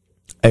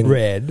 and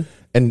red...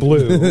 and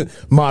blue,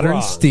 modern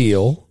bronze.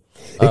 steel.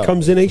 It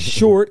comes in a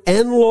short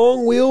and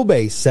long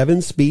wheelbase,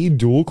 7-speed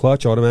dual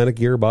clutch automatic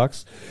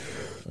gearbox,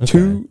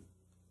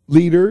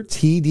 2-liter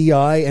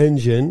TDI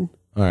engine,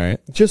 All right.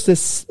 just a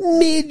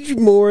smidge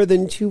more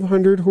than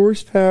 200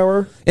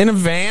 horsepower. In a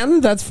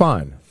van, that's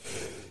fine.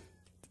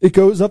 It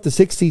goes up to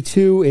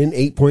 62 in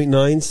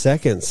 8.9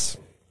 seconds.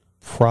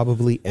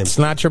 Probably empty. It's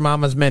not your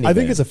mama's minivan. I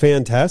think it's a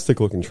fantastic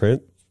looking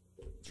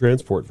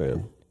transport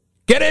van.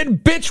 Get in,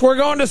 bitch, we're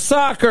going to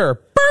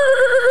soccer.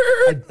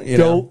 I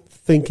don't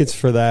think it's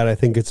for that. I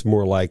think it's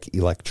more like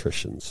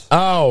electricians.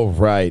 Oh,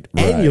 right.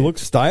 And you look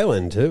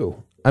styling,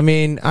 too. I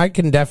mean, I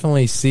can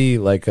definitely see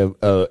like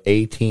a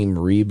A-Team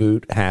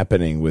reboot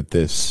happening with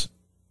this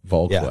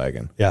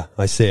Volkswagen. Yeah,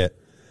 I see it.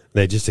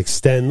 They just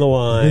extend the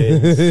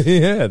lines.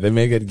 Yeah, they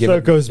make it. So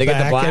it goes they get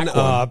the back black and one.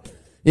 up.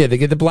 Yeah, they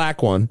get the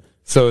black one,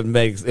 so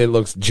it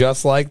looks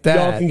just like that.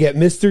 Y'all can get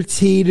Mr.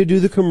 T to do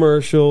the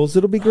commercials.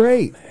 It'll be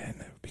great. Man,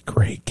 that would be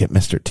great. Get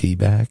Mr. T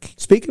back.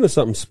 Speaking of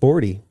something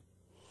sporty,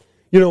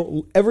 you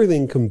know,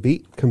 everything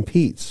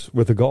competes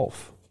with the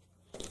Golf,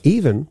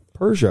 even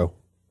Peugeot.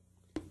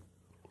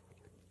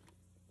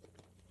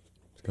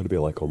 It's got to be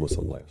like almost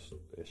a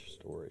last-ish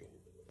story.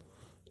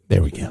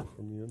 There we go.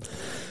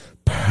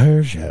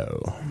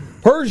 Peugeot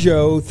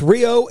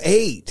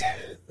 308.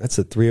 That's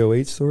a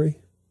 308 story?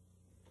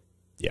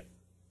 Yeah.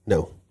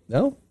 No.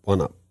 No?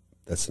 One up.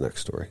 That's the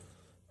next story.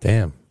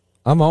 Damn.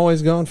 I'm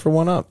always going for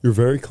one up. You're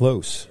very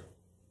close.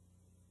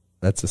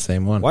 That's the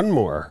same one. One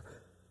more.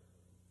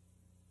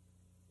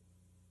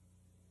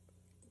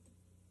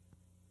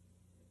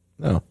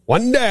 No.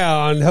 One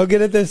down. He'll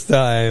get it this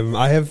time.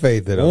 I have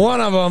faith in him.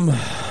 One of them.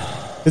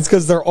 It's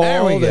because they're There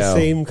all we the go.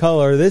 same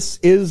color. This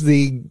is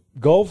the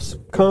Golf's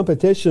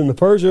competition, the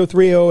Peugeot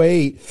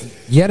 308.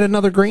 Yet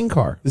another green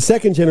car. The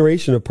second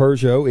generation of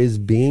Peugeot is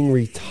being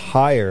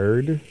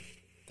retired.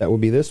 That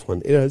would be this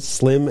one. It has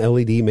slim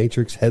LED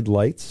matrix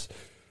headlights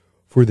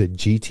for the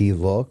GT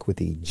look with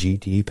the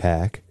GT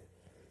pack.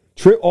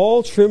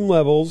 All trim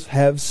levels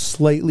have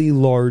slightly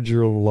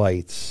larger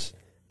lights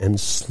and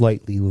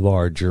slightly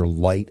larger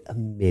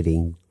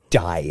light-emitting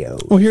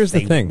diode. Well, here's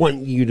the thing.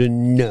 Want you to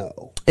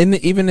know.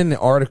 Even in the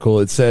article,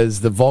 it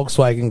says the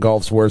Volkswagen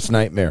Golf's worst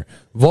nightmare.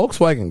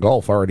 Volkswagen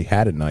Golf already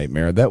had a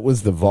nightmare. That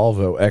was the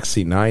Volvo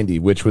XC90,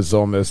 which was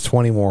almost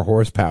 20 more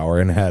horsepower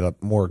and had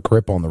more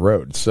grip on the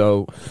road.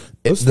 So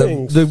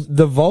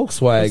the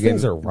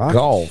Volkswagen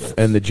Golf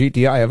and the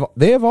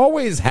GTI have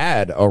always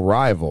had a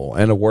rival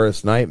and a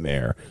worst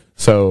nightmare.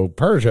 So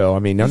Peugeot, I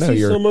mean,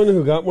 you're someone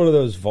who got one of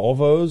those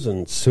Volvos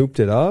and souped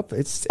it up.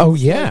 It's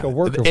like a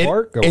work of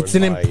art going It's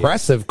an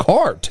impressive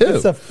car too.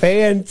 It's a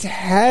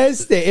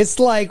fantastic. It's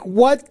like,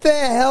 what the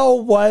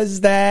hell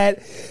was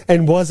that?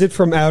 And was it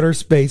from outer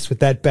space with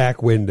that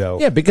back window?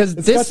 Yeah, because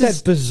this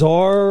is that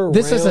bizarre.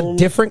 This is a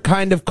different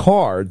kind of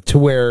car to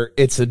where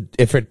it's a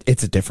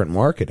different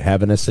market.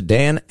 Having a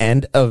sedan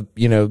and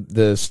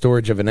the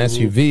storage of an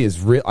SUV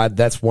is real.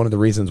 That's one of the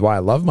reasons why I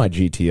love my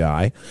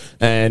GTI,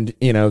 and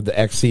the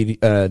XC90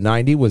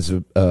 was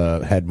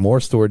had more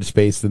storage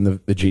space than the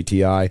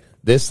GTI.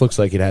 This looks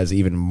like it has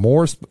even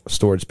more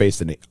storage space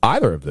than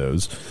either of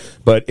those,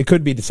 but it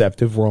could be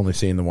deceptive. We're only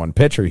seeing the one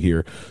picture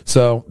here.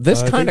 So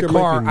this kind of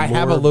car, I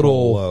have a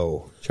little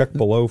below. Check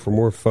below for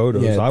more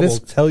photos. Yeah, I will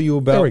tell you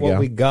about what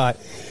we got.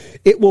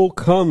 It will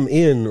come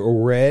in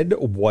red,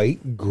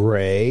 white,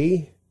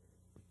 gray,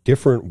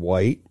 different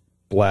white,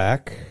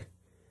 black,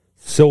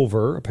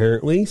 silver,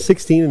 apparently,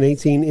 16 and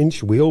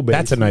 18-inch wheelbase.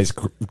 That's a nice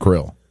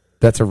grill.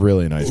 That's a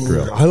really nice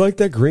grill. I like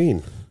that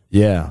green.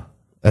 Yeah,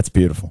 that's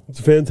beautiful. It's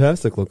a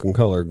fantastic looking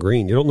color,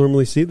 green. You don't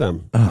normally see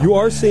them. You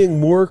are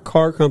seeing more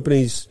car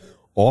companies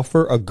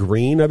offer a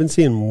green. I've been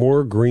seeing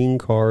more green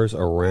cars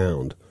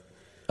around.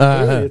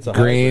 It's a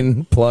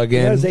green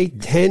plug-in. It has a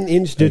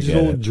 10-inch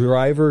digital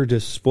driver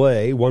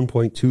display,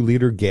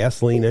 1.2-liter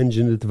gasoline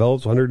engine that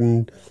develops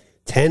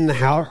 110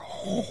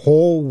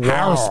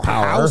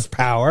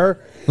 horsepower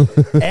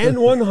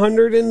and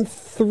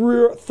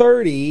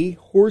 130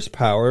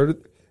 horsepower.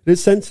 It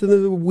is sent to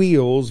the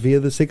wheels via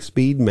the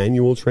 6-speed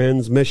manual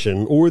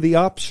transmission or the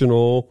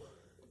optional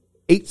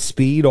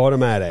 8-speed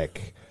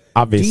automatic.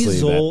 Obviously,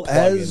 diesel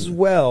as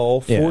well,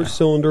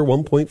 4-cylinder,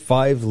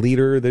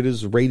 1.5-liter that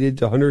is rated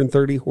to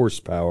 130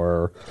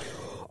 horsepower.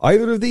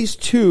 Either of these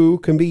two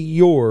can be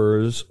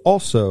yours.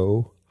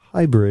 Also,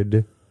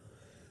 hybrid.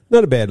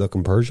 Not a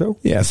bad-looking Peugeot.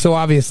 Yeah, so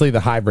obviously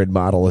the hybrid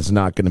model is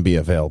not going to be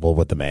available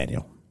with the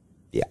manual.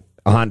 Yeah.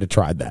 Honda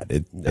tried that.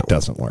 It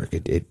doesn't work.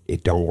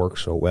 It don't work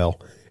so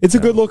well. It's a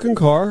good-looking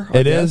car.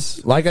 It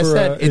is. Like I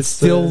said, it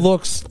still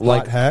looks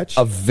like hatch.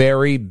 A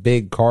very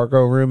big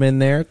cargo room in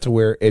there to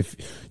where if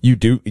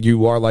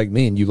you are like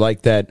me and you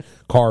like that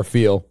car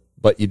feel,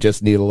 but you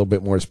just need a little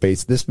bit more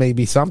space, this may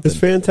be something. It's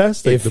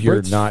fantastic. If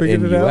you're not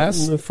in the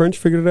U.S. The French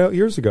figured it out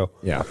years ago.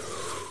 Yeah.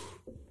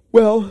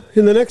 Well,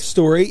 in the next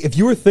story, if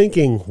you were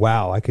thinking,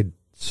 wow, I could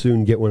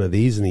soon get one of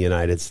these in the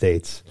United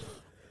States.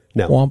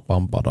 No.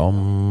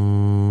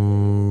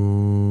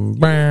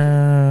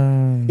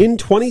 In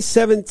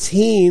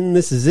 2017,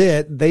 this is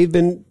it.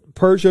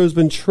 Peugeot's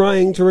been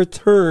trying to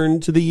return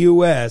to the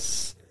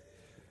U.S.,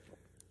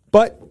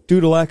 but due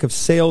to lack of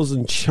sales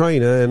in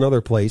China and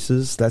other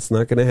places, that's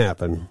not going to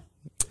happen.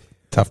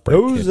 Tough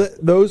break.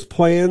 Those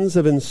plans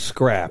have been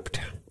scrapped.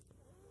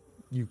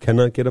 You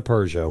cannot get a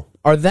Peugeot.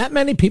 Are that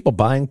many people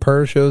buying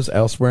Peugeots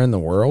elsewhere in the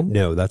world?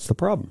 No, that's the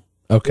problem.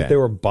 Okay. If they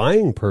were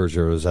buying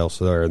Peugeots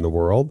elsewhere in the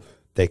world,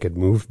 they could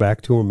move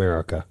back to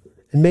America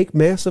and make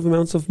massive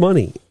amounts of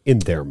money in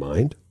their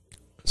mind.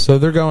 So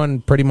they're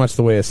going pretty much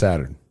the way of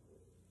Saturn.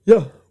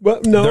 Yeah. Well,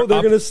 no,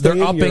 they're going to stay in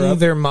Europe. They're upping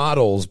their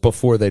models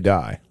before they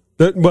die.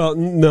 They're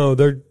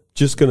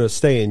just going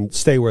to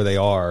stay where they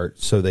are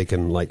so they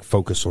can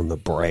focus on the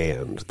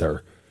brand.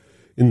 They're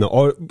in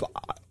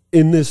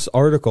this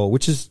article,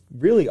 which is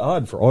really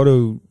odd for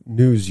Auto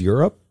News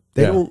Europe.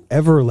 They don't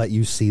ever let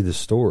you see the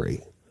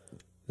story.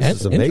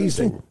 This is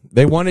amazing.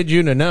 They wanted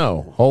you to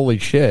know. Holy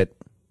shit.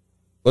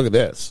 Look at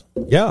this.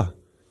 Yeah.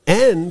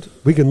 And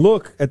we can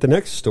look at the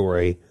next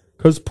story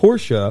because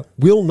Porsche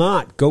will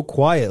not go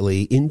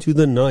quietly into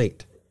the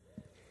night.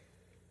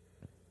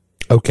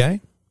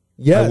 Okay.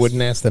 Yes. I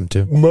wouldn't ask them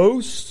to.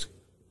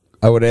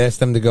 I would ask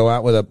them to go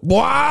out with a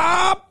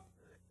whop.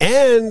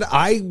 And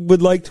I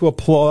would like to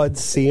applaud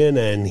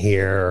CNN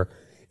here.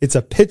 It's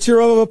a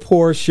picture of a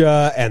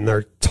Porsche, and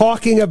they're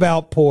talking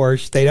about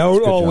Porsche. They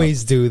don't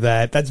always do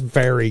that. That's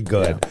very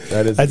good.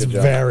 Yeah, that's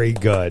very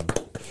good.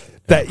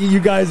 That you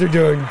guys are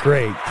doing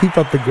great. Keep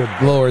up the good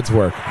work. Lord's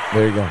work.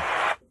 There you go.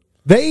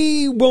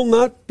 They will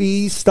not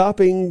be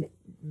stopping.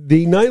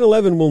 The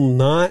 911 will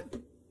not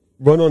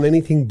run on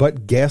anything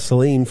but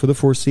gasoline for the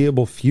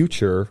foreseeable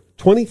future.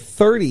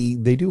 2030,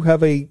 they do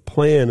have a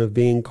plan of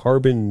being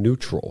carbon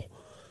neutral.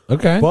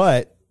 Okay.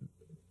 But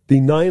the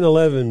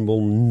 911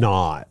 will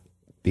not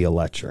be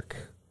electric.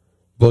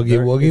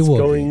 It's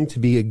going to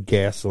be a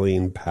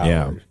gasoline powered.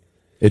 Yeah.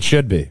 It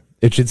should be.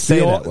 It should say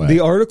that way. The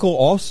article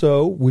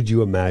also, would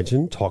you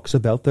imagine, talks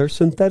about their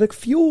synthetic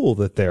fuel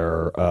that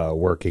they're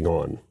working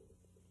on.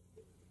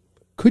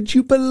 Could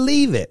you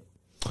believe it?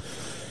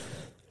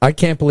 I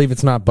can't believe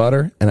it's not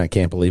butter, and I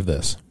can't believe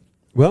this.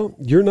 Well,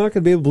 you're not going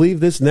to be able to believe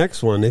this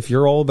next one. If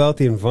you're all about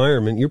the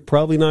environment, you're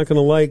probably not going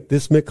to like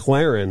this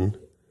McLaren.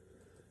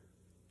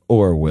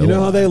 Or will You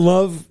know how I? they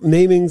love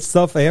naming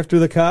stuff after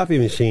the copy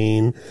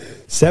machine?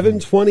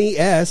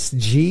 720S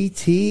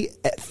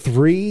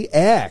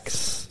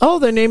GT3X. Oh,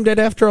 they named it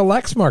after a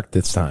Lexmark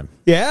this time.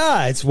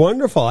 Yeah, it's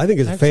wonderful. I think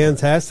it's a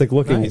fantastic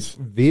looking Nice.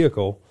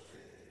 vehicle.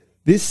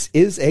 This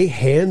is a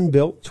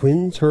hand-built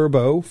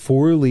twin-turbo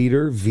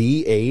 4-liter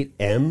V8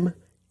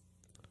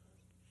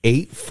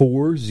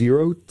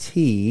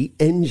 M840T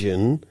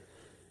engine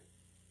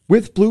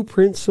with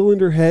blueprint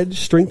cylinder head,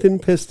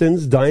 strengthened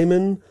pistons,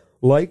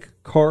 diamond-like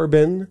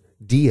carbon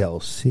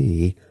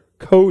DLC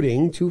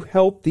coating to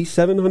help the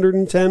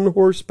 710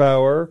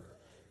 horsepower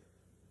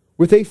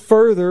with a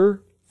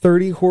further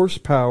 30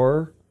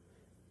 horsepower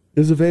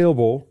is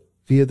available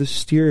via the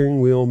steering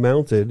wheel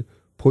mounted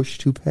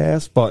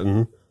push-to-pass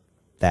button.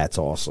 That's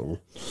awesome.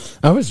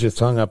 I was just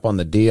hung up on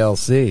the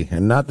DLC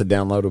and not the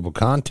downloadable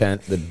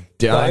content. The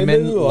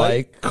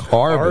diamond-like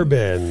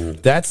carbon.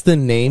 That's the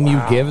name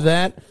you give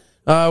that?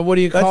 What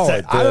do you call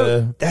it?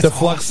 The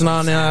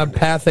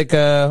fluxonopathic,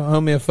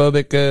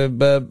 homeophobic,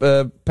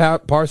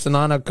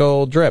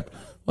 parsononical drip.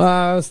 Well,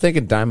 I was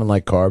thinking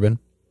diamond-like carbon.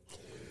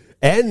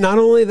 And not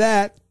only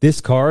that,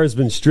 this car has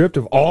been stripped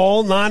of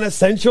all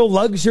non-essential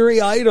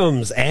luxury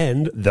items,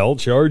 and they'll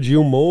charge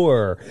you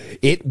more.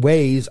 It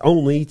weighs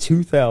only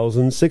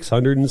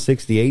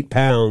 2,668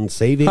 pounds,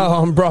 saving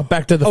I'm brought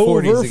back to the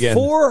 40s again.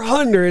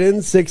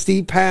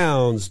 460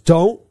 pounds.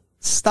 Don't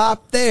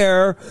stop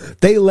there.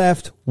 They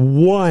left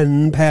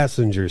one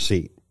passenger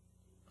seat.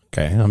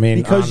 Okay, I mean,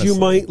 Because honestly. you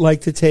might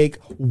like to take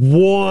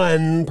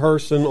one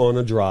person on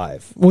a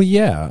drive. Well,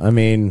 yeah. I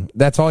mean,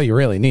 that's all you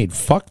really need.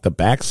 Fuck the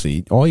back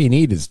seat. All you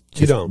need is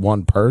just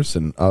one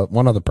person,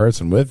 one other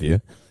person with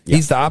you. Yeah.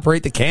 He's to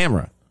operate the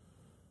camera.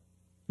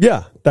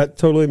 Yeah, that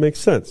totally makes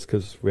sense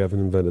because we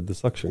haven't invented the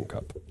suction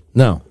cup.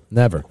 No,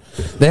 never.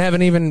 They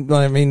haven't even.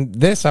 I mean,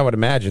 this I would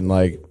imagine.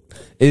 Like,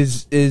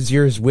 is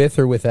yours with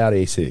or without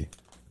AC?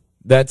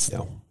 That's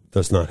No,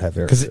 does not have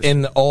air. because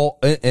in the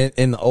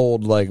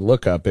old like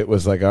lookup, it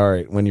was like, all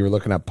right, when you were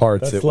looking at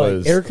parts, That's it like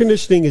was air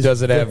conditioning is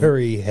does it have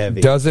very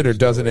heavy. Does it or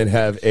doesn't it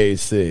have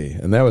AC?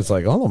 And that was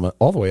like all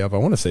the way up. I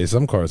want to say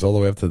some cars all the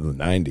way up to the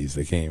 90s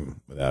they came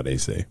without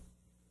AC.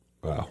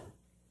 Wow.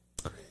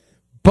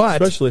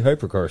 But Especially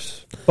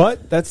hypercars.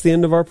 But that's the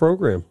end of our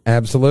program.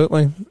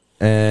 absolutely.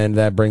 And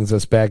that brings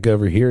us back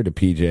over here to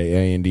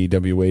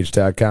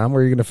PJAndDWH.com,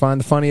 where you're going to find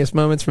the funniest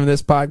moments from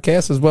this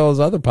podcast as well as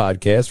other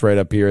podcasts right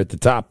up here at the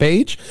top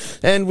page.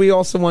 And we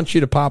also want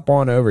you to pop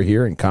on over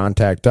here and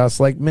contact us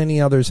like many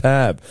others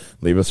have.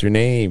 Leave us your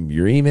name,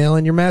 your email,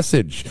 and your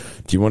message.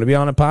 Do you want to be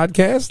on a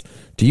podcast?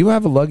 Do you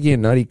have a luggy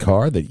and nutty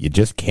car that you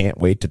just can't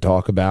wait to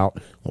talk about?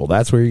 Well,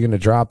 that's where you're going to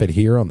drop it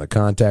here on the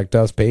Contact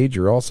Us page.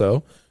 You're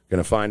also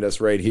going to find us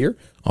right here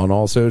on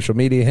all social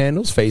media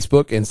handles,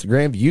 Facebook,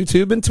 Instagram,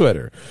 YouTube, and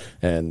Twitter.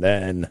 And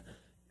then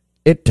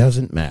it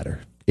doesn't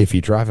matter if you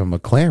drive a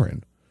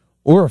McLaren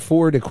or a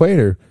Ford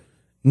Equator,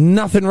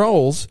 nothing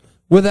rolls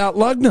without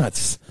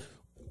Lugnutz.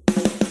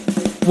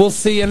 We'll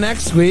see you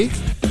next week.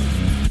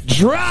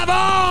 Drive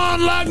on,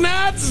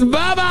 Lugnutz!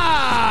 Bye-bye!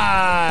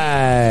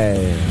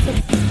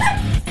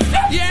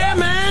 Yeah,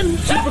 man!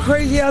 Super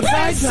crazy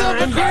outside It's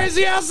super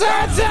crazy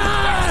outside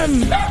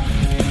time!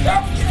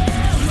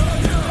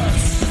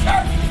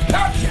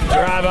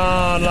 Drive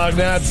on,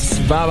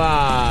 Lugnutz.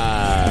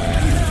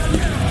 Bye-bye.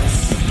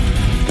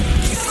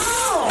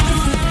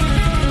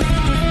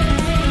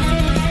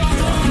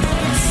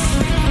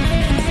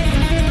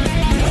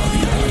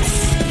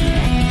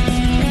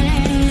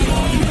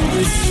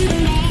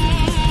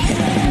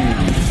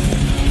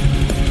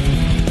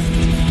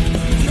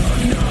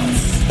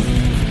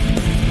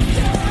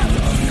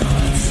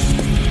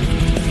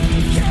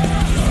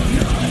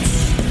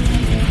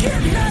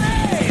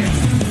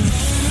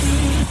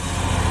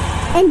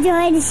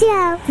 Enjoy the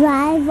show.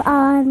 Drive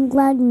on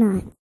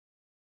Lugnutz.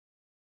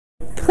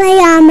 Play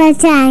on my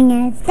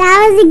China.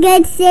 That was a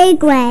good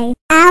segue.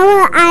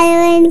 Our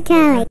Island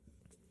Kelly.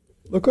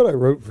 Look what I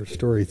wrote for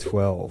story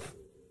 12.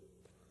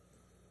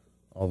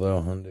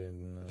 Although,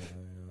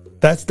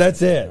 That's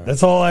it.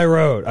 That's all I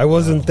wrote. I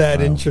wasn't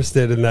that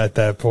interested in that at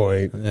that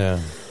point.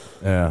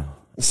 yeah.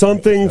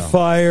 Something,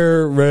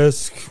 fire,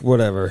 risk,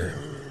 whatever.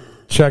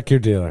 Check your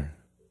dealer.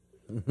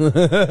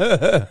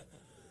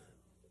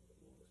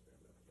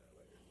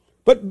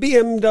 But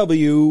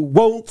BMW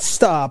won't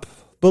stop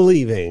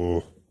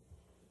believing.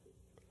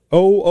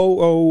 Oh, oh,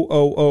 oh,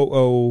 oh, oh,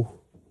 oh.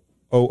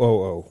 Oh,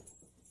 oh, oh.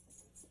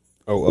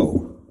 Oh,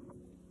 oh.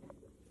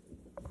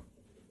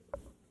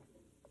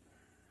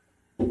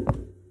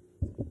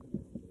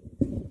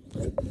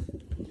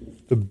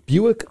 The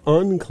Buick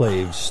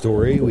Enclave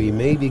story we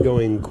may be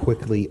going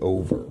quickly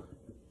over.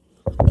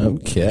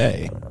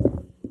 Okay.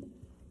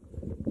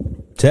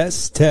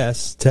 Test,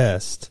 test,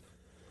 test.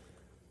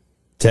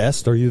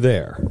 Test, are you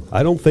there?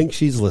 I don't think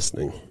she's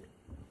listening.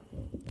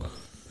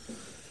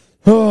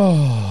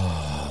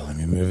 Oh, let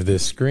me move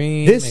this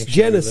screen. This make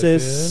sure we look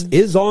Genesis good.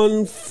 is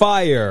on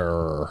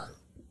fire.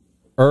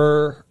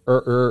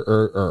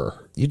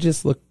 You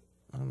just look,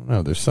 I don't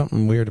know, there's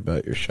something weird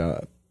about your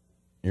shot,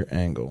 your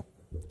angle.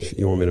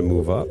 You want me to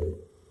move up?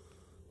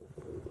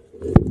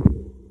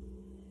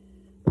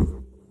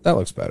 That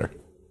looks better.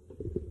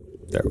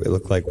 There, we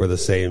look like we're the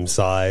same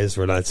size.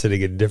 We're not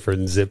sitting in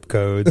different zip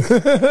codes.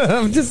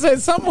 I'm just saying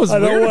something was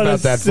weird about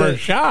that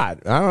first shot.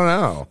 I don't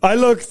know. I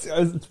looked,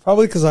 it's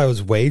probably because I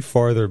was way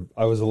farther,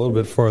 I was a little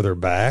bit farther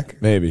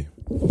back. Maybe.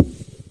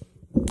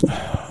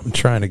 I'm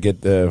trying to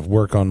get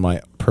work on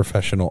my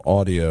professional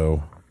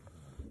audio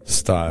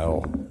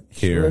style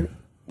here.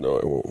 No,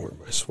 I won't wear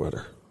my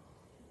sweater.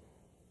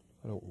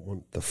 I don't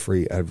want the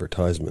free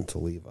advertisement to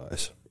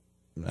Levi's.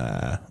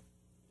 Nah.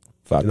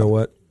 You know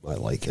what? I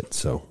like it,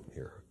 so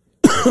here.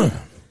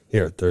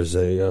 Here, there's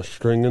a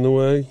string in the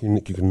way.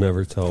 You can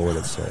never tell what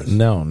it says.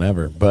 No,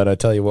 never. But I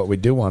tell you what we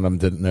do want them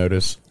to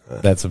notice.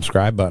 That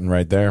subscribe button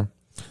right there.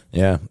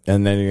 Yeah,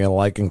 and then you're going to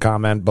like and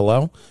comment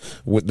below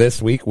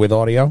this week with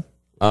audio.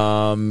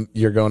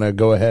 You're going to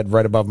go ahead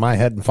right above my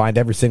head and find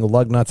every single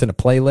Lugnutz in a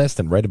playlist,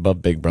 and right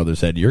above Big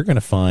Brother's head, you're going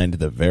to find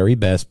the very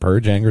best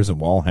purge hangers and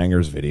wall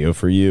hangers video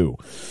for you.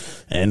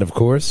 And, of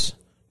course,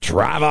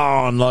 drive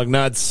on,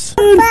 Lugnutz.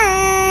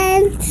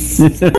 Friends.